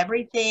for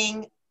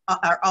everything,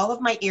 all of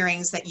my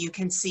earrings that you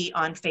can see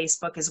on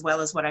Facebook, as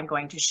well as what I'm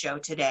going to show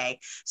today.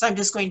 So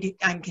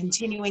I'm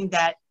continuing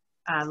that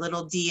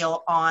little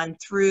deal on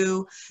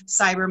through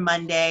Cyber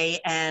Monday,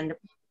 and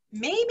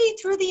maybe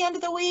through the end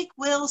of the week.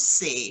 We'll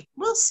see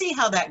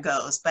how that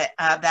goes, but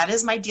that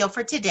is my deal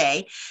for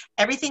today.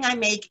 Everything I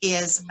make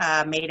is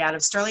made out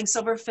of sterling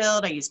silver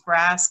filled. I use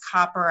brass,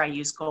 copper, I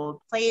use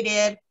gold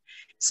plated.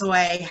 So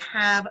I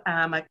have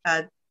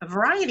a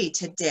variety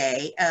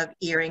today of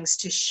earrings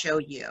to show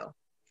you.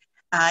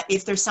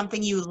 If there's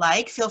something you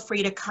like, feel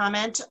free to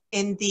comment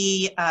in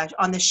the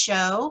on the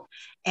show,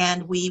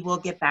 and we will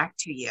get back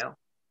to you.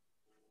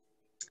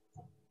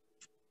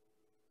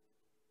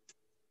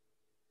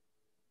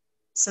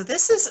 So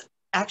this is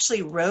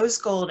actually rose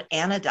gold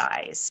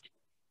anodized,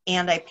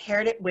 and I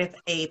paired it with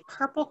a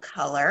purple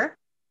color.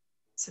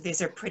 So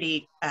these are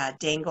pretty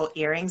dangle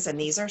earrings, and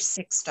these are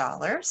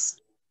 $6.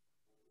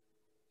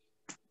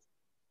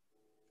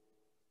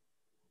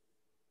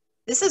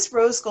 This is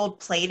rose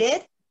gold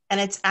plated, and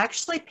it's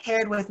actually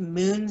paired with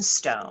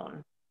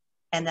moonstone.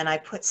 And then I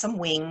put some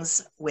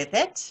wings with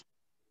it,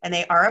 and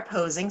they are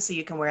opposing, so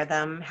you can wear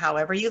them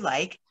however you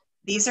like.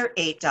 These are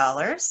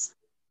 $8.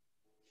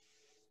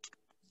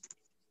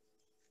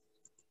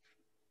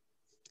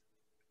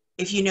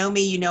 If you know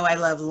me, you know I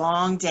love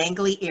long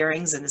dangly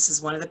earrings, and this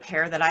is one of the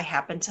pair that I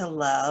happen to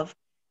love.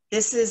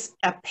 This is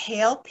a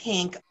pale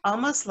pink,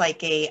 almost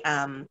like a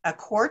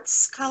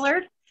quartz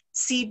colored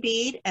seed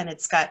bead, and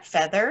it's got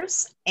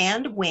feathers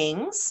and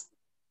wings.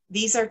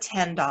 These are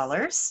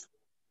 $10.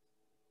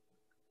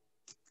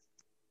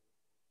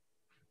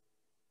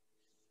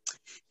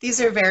 These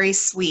are very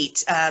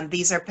sweet.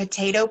 These are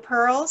potato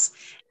pearls,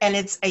 and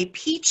it's a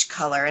peach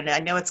color. And I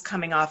know it's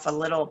coming off a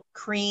little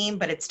cream,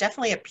 but it's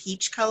definitely a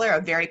peach color,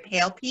 a very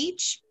pale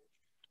peach.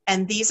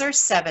 And these are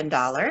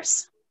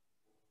 $7.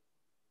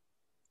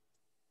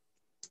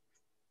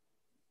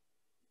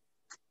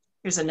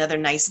 Here's another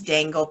nice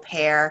dangle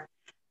pair.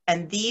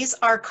 And these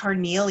are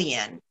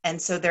carnelian. And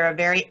so they're a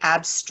very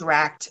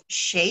abstract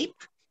shape.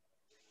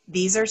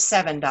 These are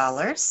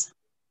 $7.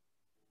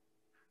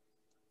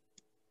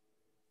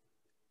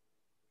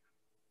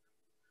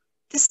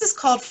 This is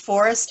called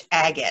Forest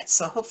Agate.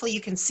 So hopefully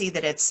you can see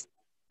that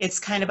it's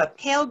kind of a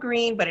pale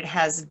green, but it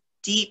has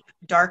deep,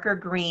 darker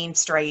green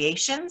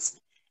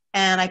striations.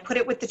 And I put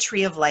it with the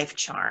Tree of Life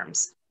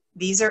charms.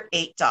 These are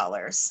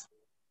 $8.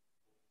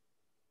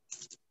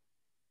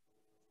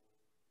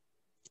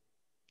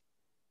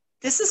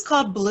 This is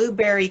called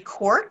Blueberry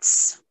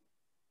Quartz.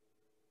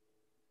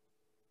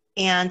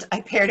 And I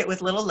paired it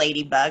with little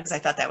ladybugs. I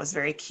thought that was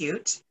very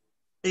cute.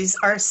 These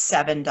are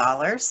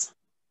 $7.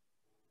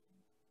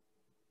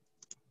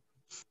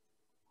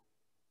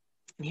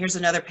 And here's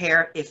another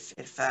pair. If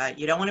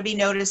you don't want to be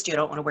noticed, you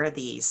don't want to wear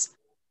these.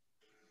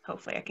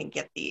 Hopefully I can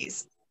get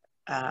these.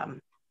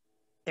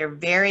 They're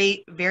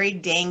very, very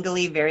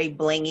dangly, very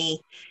blingy.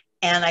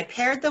 And I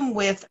paired them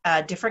with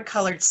different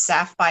colored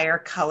sapphire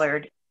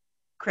colored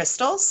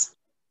crystals.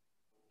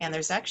 And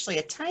there's actually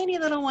a tiny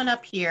little one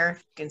up here.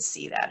 You can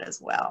see that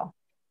as well.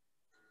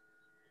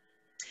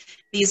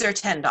 These are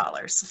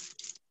 $10.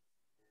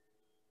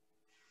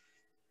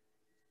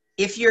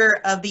 If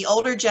you're of the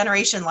older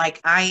generation like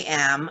I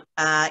am,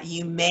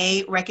 you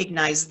may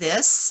recognize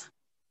this.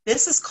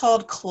 This is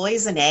called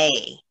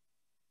cloisonne.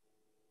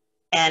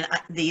 And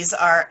these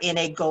are in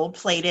a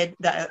gold-plated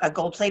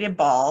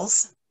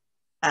balls.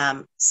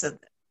 So let's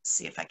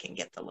see if I can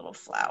get the little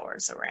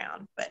flowers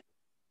around, but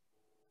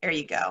there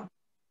you go.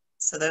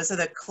 So those are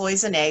the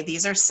cloisonne.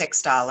 These are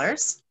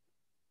 $6.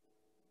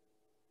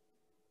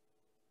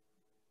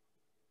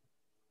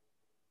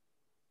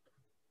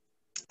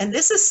 And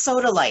this is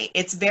sodalite.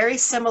 It's very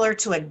similar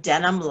to a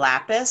denim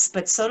lapis,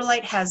 but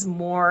sodalite has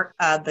more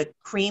the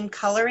cream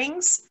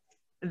colorings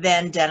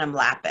than denim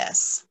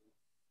lapis.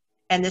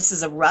 And this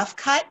is a rough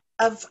cut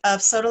of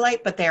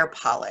sodalite, but they are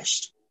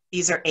polished.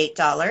 These are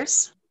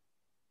 $8.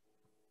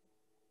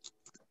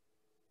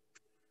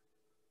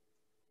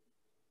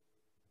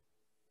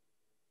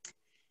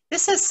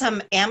 This has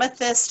some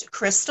amethyst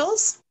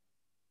crystals,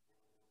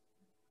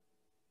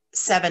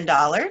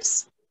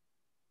 $7.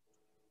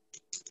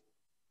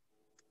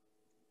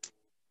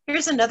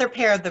 Here's another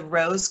pair of the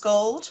rose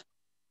gold,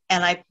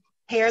 and I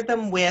paired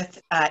them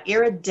with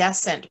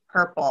iridescent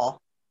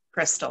purple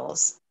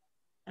crystals.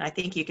 And I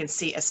think you can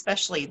see,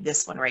 especially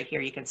this one right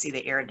here, you can see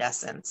the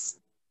iridescence.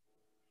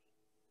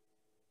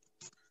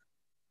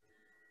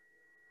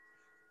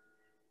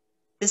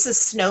 This is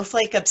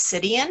Snowflake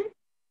Obsidian.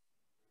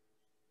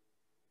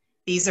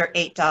 These are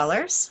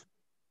 $8.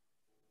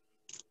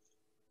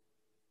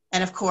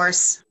 And of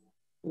course,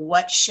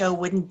 what show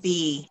wouldn't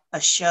be a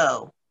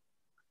show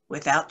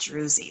without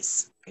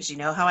drusies? Because you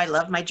know how I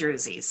love my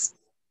drusies.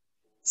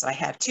 So I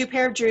have 2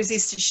 pair of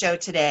drusies to show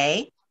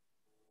today.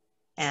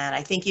 And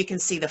I think you can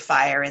see the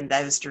fire in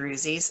those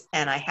drusies.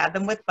 And I had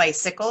them with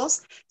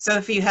bicycles. So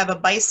if you have a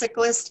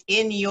bicyclist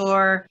in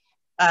your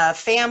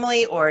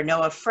family or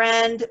know a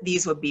friend,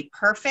 these would be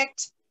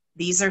perfect.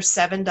 These are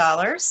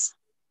 $7.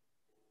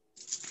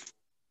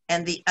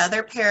 And the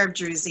other pair of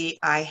druzy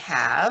I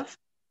have,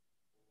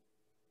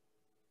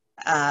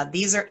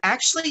 these are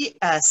actually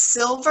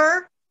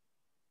silver.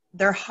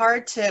 They're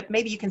hard to,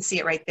 maybe you can see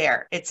it right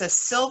there. It's a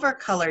silver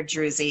colored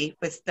druzy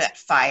with that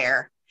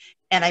fire.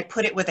 And I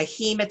put it with a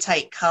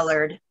hematite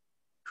colored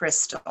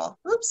crystal.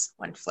 Oops,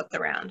 one flipped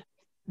around.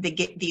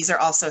 These are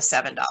also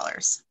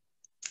 $7.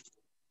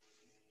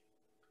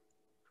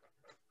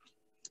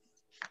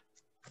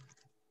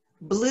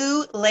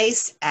 Blue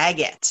lace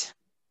agate.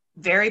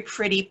 Very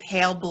pretty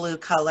pale blue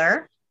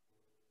color.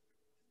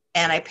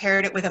 And I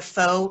paired it with a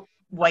faux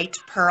white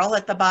pearl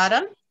at the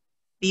bottom.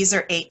 These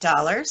are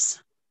 $8.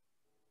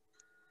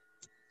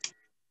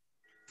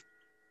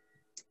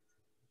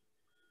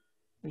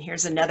 And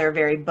here's another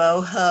very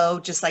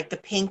boho, just like the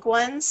pink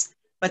ones,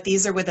 but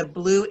these are with a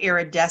blue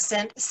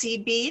iridescent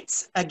seed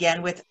beads,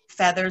 again with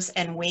feathers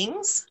and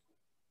wings,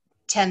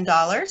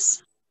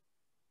 $10.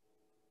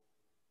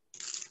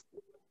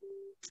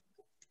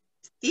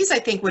 These I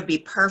think would be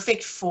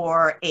perfect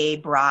for a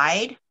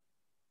bride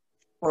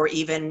or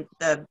even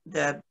the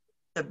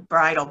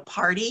bridal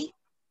party.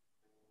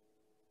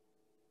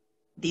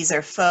 These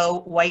are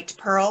faux white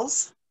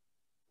pearls,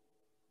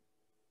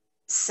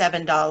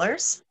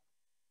 $7.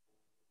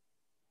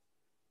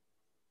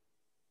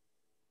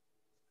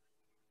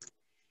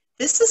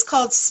 This is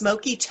called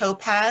Smoky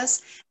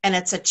Topaz, and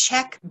it's a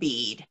check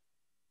bead.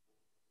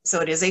 So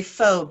it is a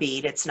faux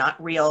bead. It's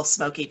not real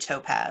smoky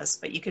topaz,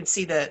 but you can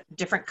see the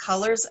different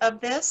colors of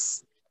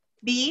this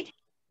bead.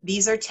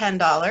 These are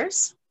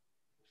 $10.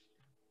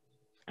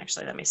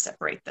 Actually, let me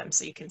separate them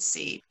so you can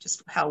see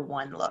just how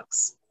one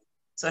looks.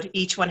 So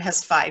each one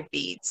has 5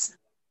 beads.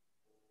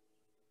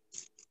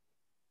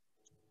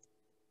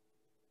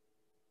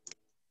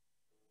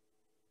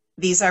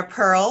 These are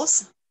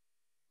pearls,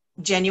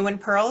 genuine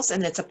pearls,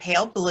 and it's a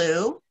pale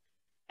blue.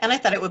 And I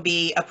thought it would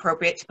be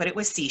appropriate to put it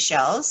with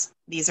seashells.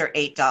 These are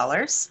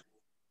 $8.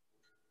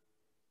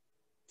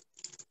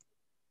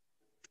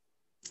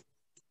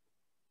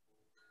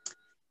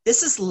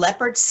 This is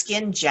leopard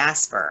skin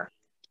jasper.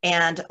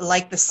 And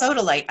like the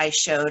sodalite I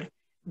showed,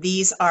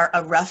 These are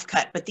a rough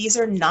cut, but these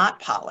are not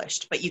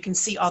polished, but you can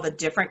see all the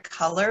different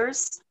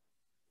colors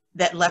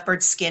that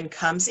leopard skin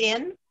comes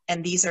in,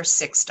 and these are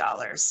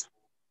 $6.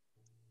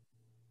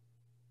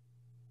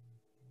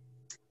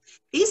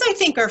 These I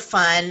think are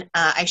fun.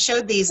 I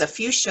showed these a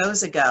few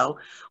shows ago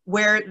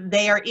where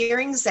they are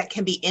earrings that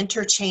can be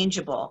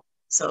interchangeable.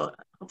 So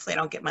hopefully I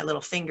don't get my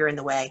little finger in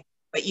the way,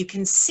 but you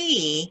can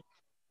see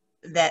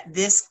that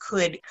this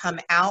could come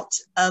out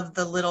of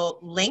the little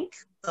link,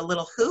 the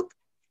little hoop,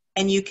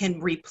 and you can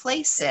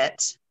replace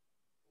it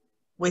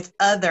with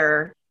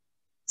other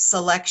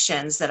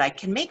selections that I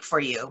can make for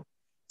you.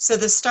 So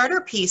the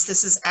starter piece,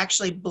 this is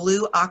actually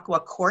blue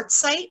aqua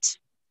quartzite.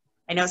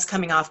 I know it's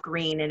coming off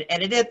green, and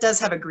it does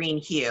have a green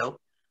hue.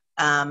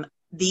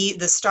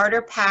 The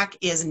starter pack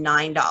is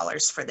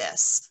 $9 for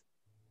this.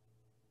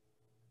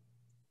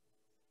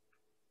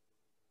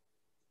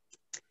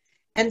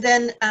 And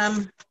then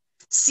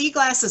sea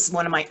glass is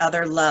one of my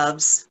other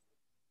loves.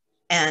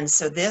 And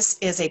so this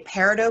is a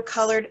peridot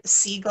colored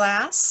sea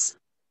glass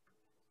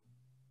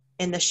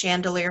in the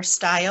chandelier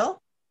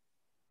style.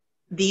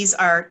 These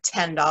are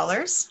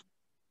 $10.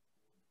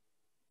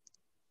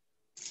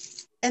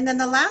 And then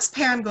the last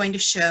pair I'm going to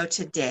show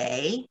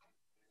today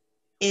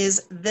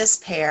is this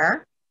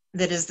pair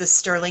that is the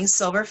sterling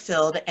silver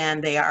filled,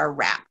 and they are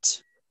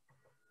wrapped.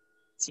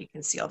 So you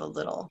can see all the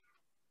little,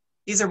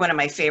 these are one of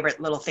my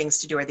favorite little things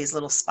to do, are these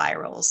little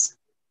spirals.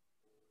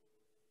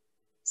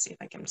 Let's see if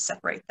I can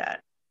separate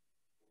that.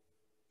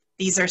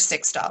 These are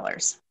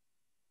 $6.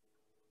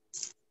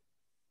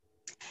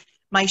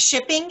 My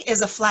shipping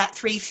is a flat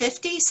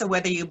 $3.50, so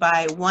whether you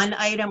buy 1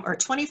 item or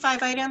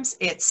 25 items,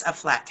 it's a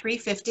flat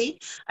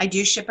 $3.50. I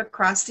do ship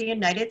across the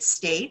United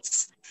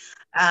States.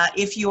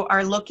 If you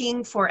are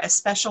looking for a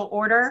special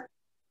order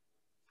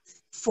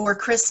for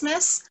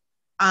Christmas,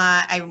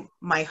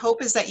 my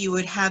hope is that you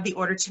would have the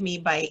order to me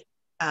by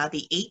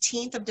the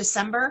 18th of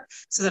December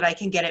so that I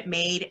can get it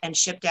made and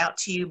shipped out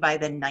to you by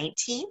the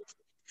 19th.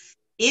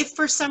 If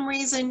for some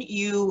reason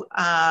you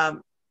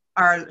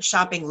are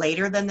shopping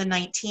later than the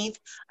 19th,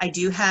 I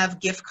do have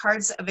gift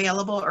cards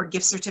available or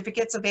gift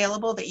certificates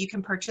available that you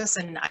can purchase,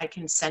 and I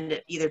can send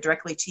it either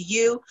directly to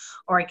you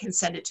or I can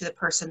send it to the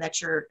person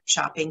that you're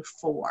shopping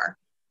for.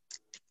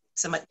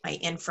 Some of my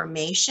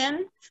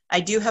information.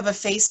 I do have a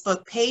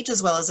Facebook page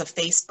as well as a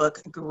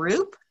Facebook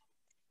group.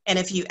 And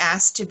if you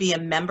ask to be a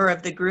member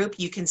of the group,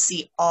 you can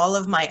see all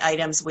of my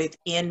items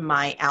within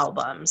my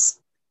albums.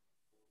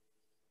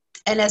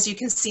 And as you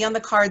can see on the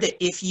card,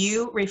 that if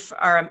you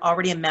are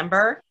already a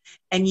member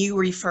and you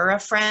refer a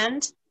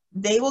friend,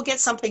 they will get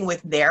something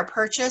with their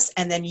purchase,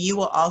 and then you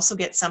will also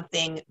get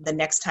something the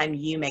next time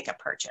you make a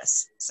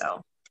purchase.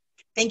 So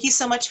thank you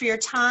so much for your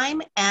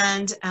time,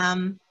 and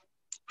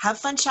have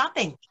fun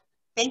shopping.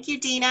 Thank you,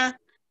 Dina.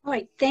 All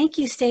right, thank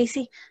you,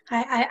 Stacy.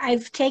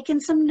 I've taken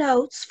some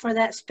notes for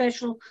that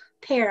special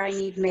pair I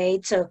need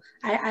made, so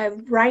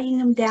I'm writing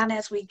them down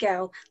as we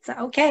go. So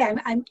okay,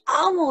 I'm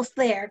almost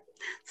there.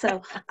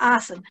 So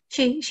awesome.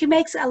 She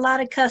makes a lot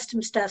of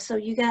custom stuff, so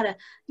you gotta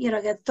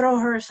throw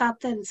her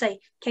something and say,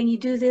 "Can you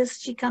do this?"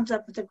 She comes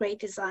up with a great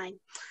design.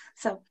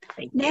 So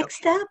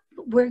next up,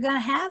 we're gonna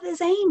have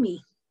is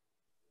Amy.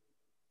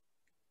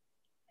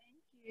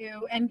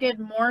 You and good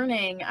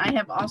morning. I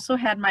have also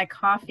had my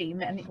coffee,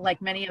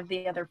 like many of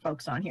the other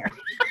folks on here.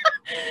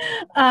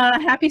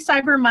 Happy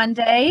Cyber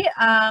Monday.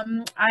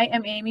 I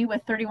am Amy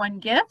with 31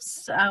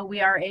 Gifts.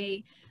 We are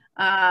a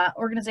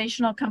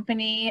organizational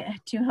company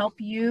to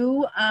help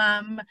you.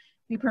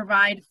 We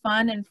provide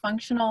fun and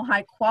functional,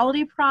 high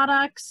quality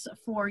products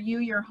for you,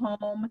 your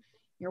home,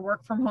 your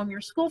work from home,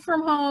 your school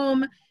from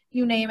home,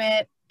 you name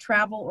it,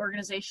 travel,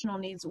 organizational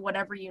needs,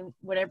 whatever you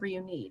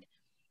need.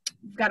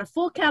 We've got a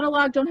full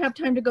catalog. Don't have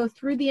time to go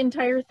through the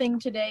entire thing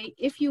today.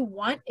 If you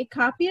want a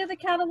copy of the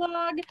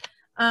catalog,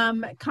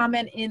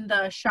 comment in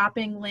the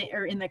shopping link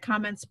or in the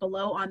comments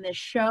below on this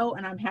show,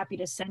 and I'm happy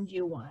to send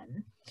you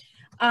one.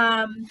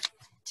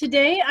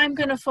 Today, I'm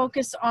going to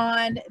focus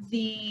on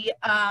the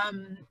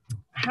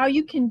how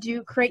you can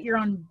create your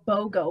own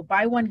BOGO,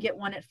 buy one, get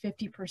one at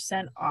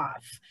 50%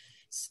 off.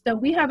 So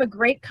we have a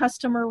great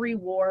customer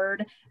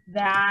reward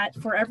that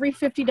for every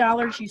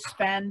 $50 you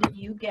spend,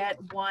 you get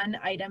one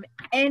item,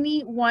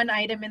 any one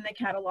item in the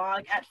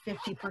catalog at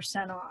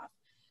 50% off.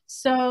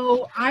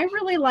 So I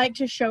really like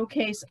to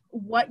showcase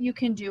what you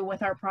can do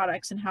with our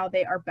products and how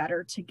they are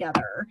better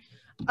together.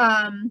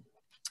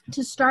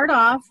 To start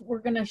off,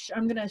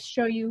 I'm gonna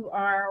show you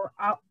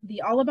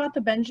the All About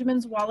the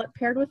Benjamins wallet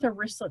paired with a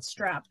wristlet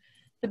strap.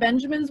 The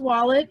Benjamins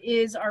wallet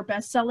is our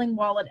best-selling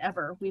wallet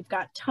ever. We've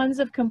got tons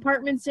of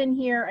compartments in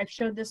here. I've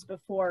showed this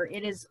before.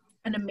 It is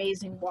an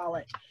amazing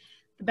wallet.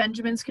 The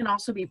Benjamins can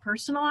also be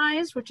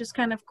personalized, which is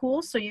kind of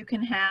cool, so you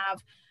can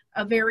have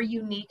a very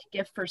unique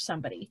gift for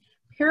somebody.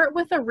 Pair it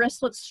with a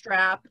wristlet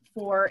strap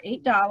for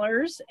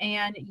 $8,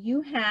 and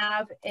you've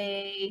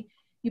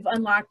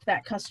unlocked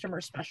that customer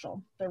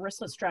special. The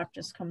wristlet strap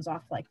just comes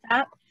off like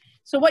that.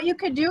 So what you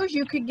could do is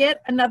you could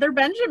get another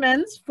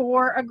Benjamin's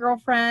for a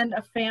girlfriend,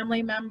 a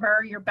family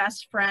member, your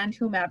best friend,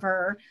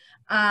 whomever.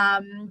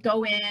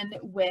 Go in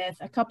with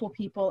a couple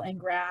people and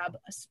grab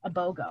a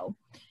BOGO.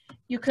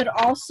 You could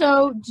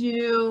also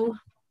do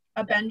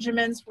a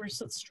Benjamin's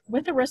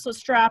with a wristlet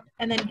strap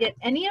and then get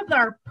any of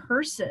our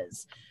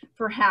purses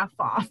for half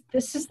off.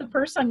 This is the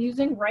purse I'm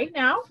using right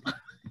now.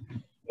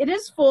 It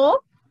is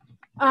full.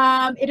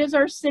 It is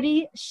our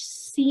City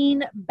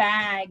Scene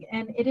bag,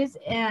 and it is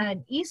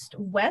an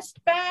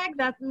east-west bag.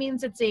 That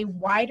means it's a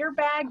wider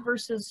bag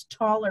versus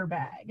taller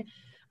bag.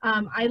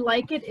 I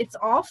like it. It's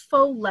all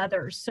faux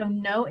leather, so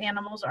no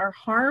animals are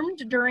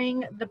harmed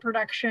during the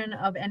production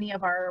of any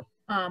of our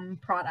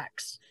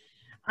products.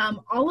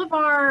 All of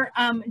our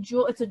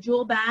it's a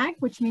jewel bag,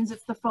 which means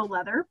it's the faux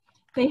leather.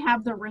 They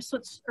have the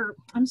wristlets, or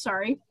I'm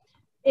sorry,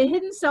 a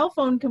hidden cell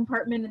phone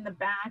compartment in the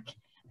back.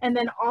 And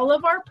then all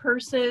of our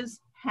purses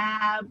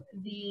have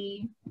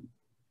the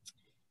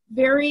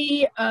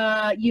very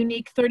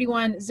unique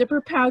 31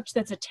 zipper pouch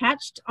that's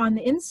attached on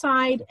the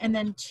inside, and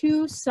then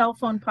 2 cell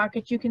phone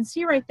pockets. You can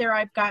see right there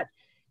I've got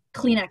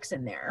Kleenex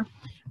in there.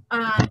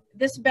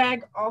 This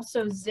bag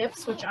also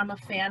zips, which I'm a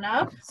fan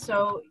of.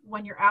 So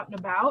when you're out and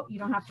about, you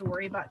don't have to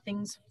worry about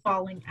things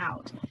falling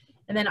out.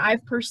 And then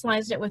I've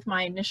personalized it with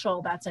my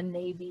initial, that's a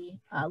navy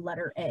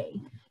letter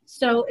A.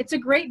 So it's a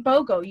great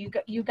BOGO.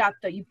 You get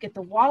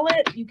the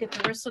wallet, you get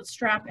the wristlet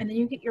strap, and then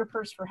you get your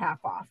purse for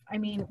half off. I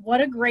mean, what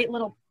a great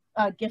little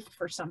gift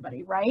for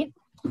somebody, right?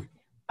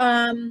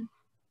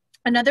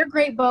 Another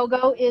great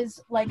BOGO is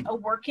like a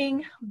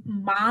working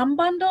mom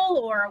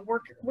bundle or a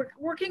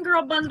working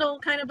girl bundle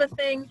kind of a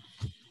thing.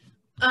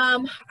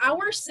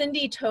 Our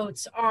Cindy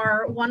totes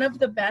are one of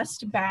the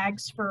best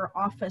bags for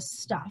office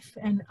stuff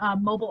and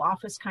mobile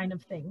office kind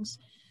of things.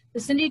 The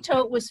Cindy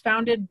tote was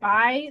founded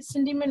by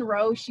Cindy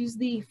Monroe. She's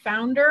the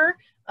founder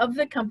of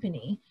the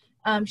company.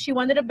 She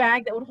wanted a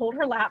bag that would hold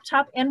her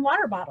laptop and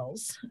water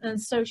bottles.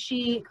 And so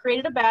she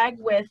created a bag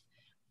with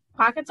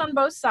pockets on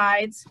both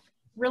sides,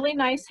 really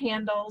nice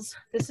handles.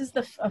 This is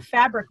the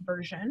fabric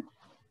version.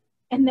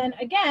 And then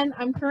again,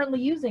 I'm currently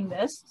using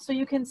this so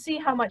you can see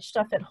how much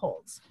stuff it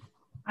holds.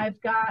 I've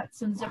got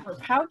some zipper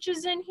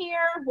pouches in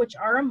here, which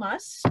are a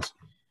must.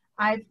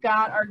 I've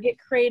got our Get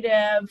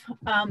Creative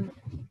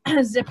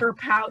zipper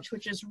pouch,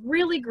 which is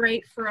really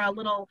great for a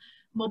little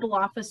mobile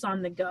office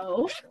on the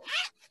go.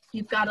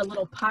 You've got a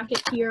little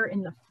pocket here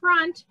in the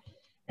front,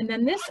 and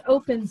then this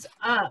opens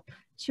up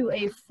to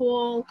a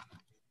full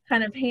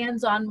kind of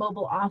hands-on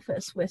mobile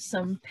office with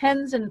some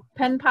pens and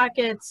pen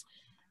pockets,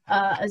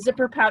 a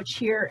zipper pouch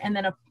here, and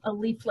then a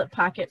leaflet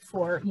pocket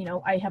for, you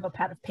know, I have a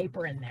pad of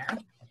paper in there.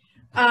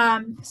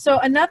 So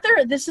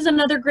this is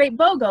another great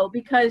BOGO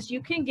because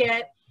you can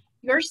get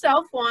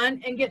yourself one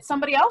and get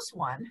somebody else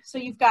one. So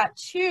you've got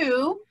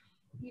 2,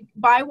 you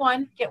buy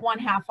one, get one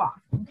half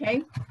off,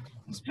 okay?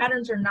 These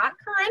patterns are not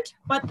current,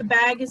 but the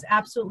bag is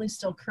absolutely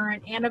still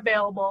current and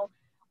available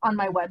on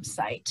my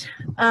website.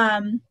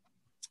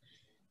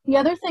 The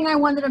other thing I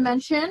wanted to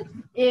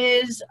mention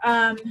is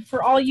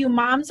for all you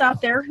moms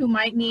out there who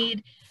might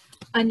need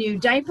a new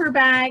diaper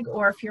bag,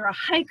 or if you're a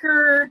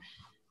hiker,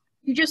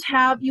 you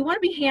want to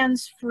be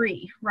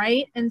hands-free,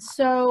 right? And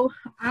so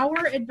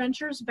our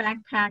Adventures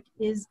backpack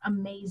is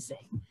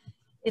amazing.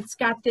 It's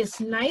got this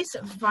nice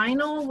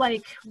vinyl,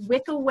 like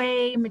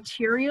wick-away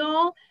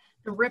material,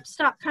 the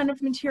ripstop kind of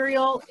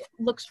material. It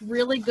looks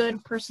really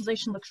good.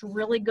 Personalization looks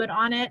really good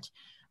on it.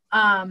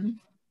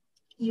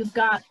 You've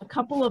got a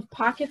couple of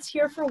pockets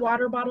here for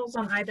water bottles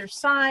on either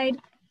side,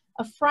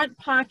 a front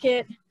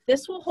pocket.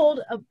 This will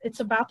hold,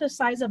 it's about the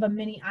size of a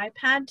mini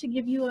iPad to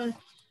give you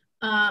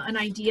an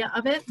idea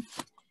of it.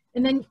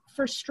 And then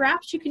for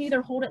straps, you can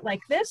either hold it like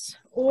this,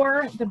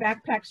 or the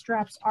backpack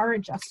straps are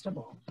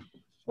adjustable.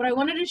 What I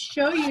wanted to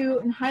show you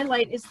and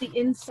highlight is the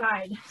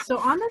inside. So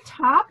on the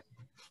top,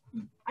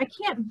 I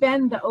can't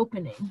bend the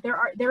opening.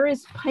 There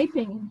is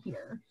piping in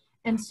here.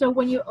 And so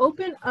when you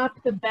open up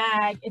the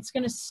bag, it's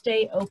going to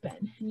stay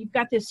open. And you've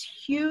got this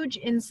huge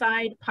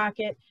inside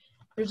pocket.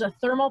 There's a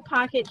thermal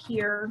pocket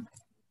here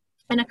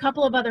and a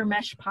couple of other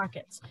mesh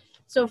pockets.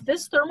 So if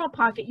this thermal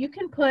pocket, you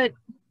can put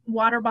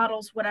water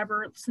bottles,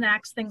 whatever,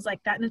 snacks, things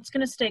like that, and it's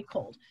going to stay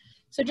cold.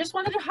 So just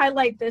wanted to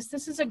highlight this.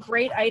 This is a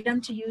great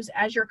item to use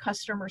as your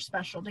customer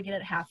special to get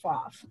it half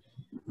off.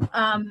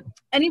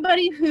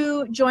 Anybody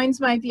who joins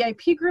my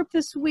VIP group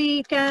this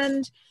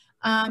weekend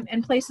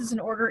and places an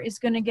order is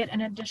going to get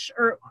an addition,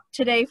 or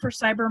today for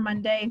Cyber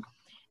Monday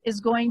is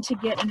going to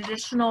get an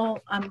additional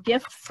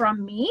gift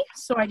from me.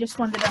 So I just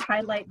wanted to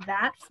highlight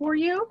that for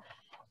you.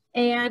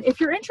 And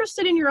if you're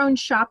interested in your own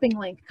shopping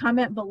link,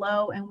 comment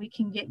below and we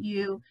can get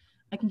you,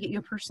 I can get you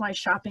a personalized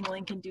shopping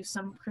link and do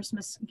some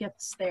Christmas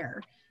gifts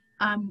there.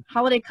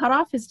 Holiday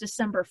cutoff is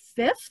December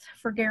 5th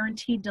for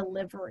guaranteed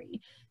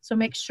delivery. So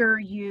make sure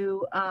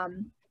you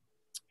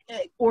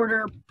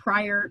order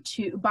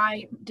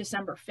by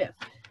December 5th.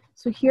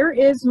 So here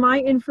is my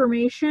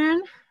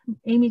information,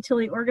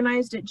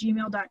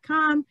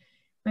 amytillyorganized@gmail.com,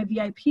 my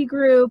VIP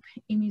group,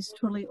 Amy's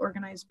Totally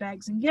Organized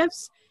Bags and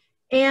Gifts,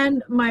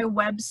 and my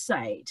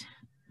website.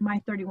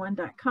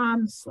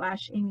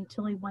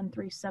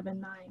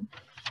 my31.com/AmyTilley1379.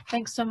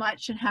 Thanks so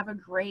much and have a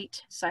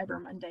great Cyber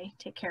Monday.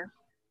 Take care.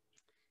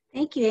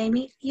 Thank you,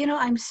 Amy. You know,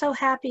 I'm so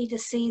happy to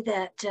see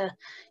that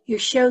you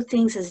show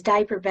things as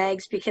diaper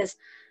bags, because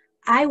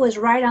I was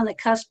right on the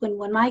cusp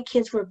when my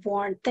kids were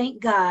born.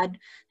 Thank God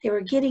they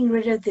were getting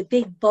rid of the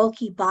big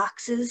bulky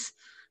boxes,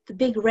 the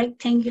big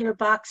rectangular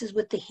boxes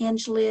with the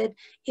hinge lid.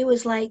 It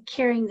was like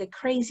carrying the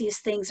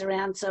craziest things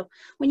around. So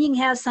when you can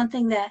have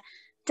something that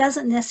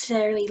doesn't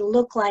necessarily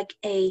look like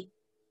a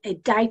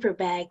diaper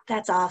bag,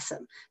 that's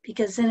awesome,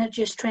 because then it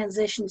just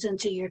transitions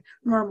into your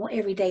normal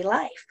everyday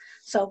life.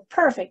 So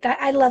perfect.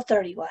 I love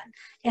 31.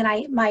 And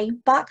my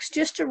box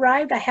just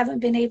arrived. I haven't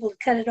been able to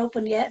cut it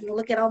open yet and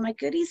look at all my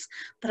goodies,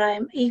 but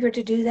I'm eager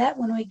to do that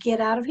when we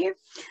get out of here.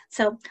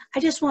 So I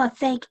just want to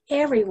thank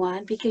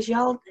everyone, because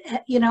y'all,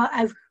 you know,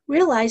 I've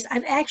realized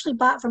I've actually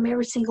bought from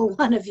every single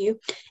one of you,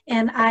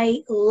 and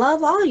I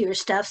love all your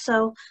stuff.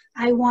 So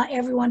I want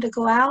everyone to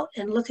go out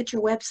and look at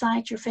your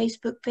website, your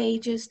Facebook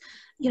pages,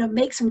 you know,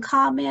 make some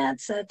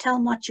comments, tell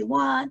them what you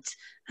want,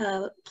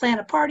 plan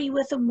a party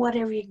with them,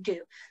 whatever you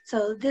do.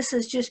 So this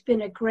has just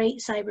been a great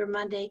Cyber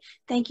Monday.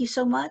 Thank you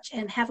so much,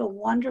 and have a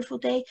wonderful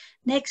day.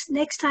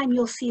 Next time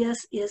you'll see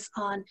us is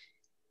on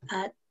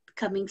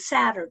coming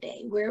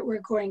Saturday. We're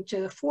going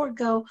to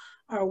forego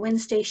our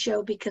Wednesday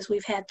show because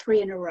we've had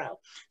 3 in a row.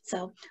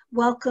 So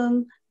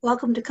welcome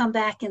to come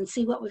back and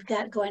see what we've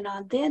got going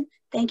on then.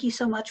 Thank you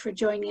so much for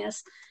joining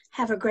us.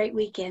 Have a great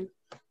weekend.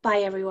 Bye,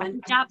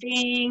 everyone.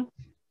 Shopping.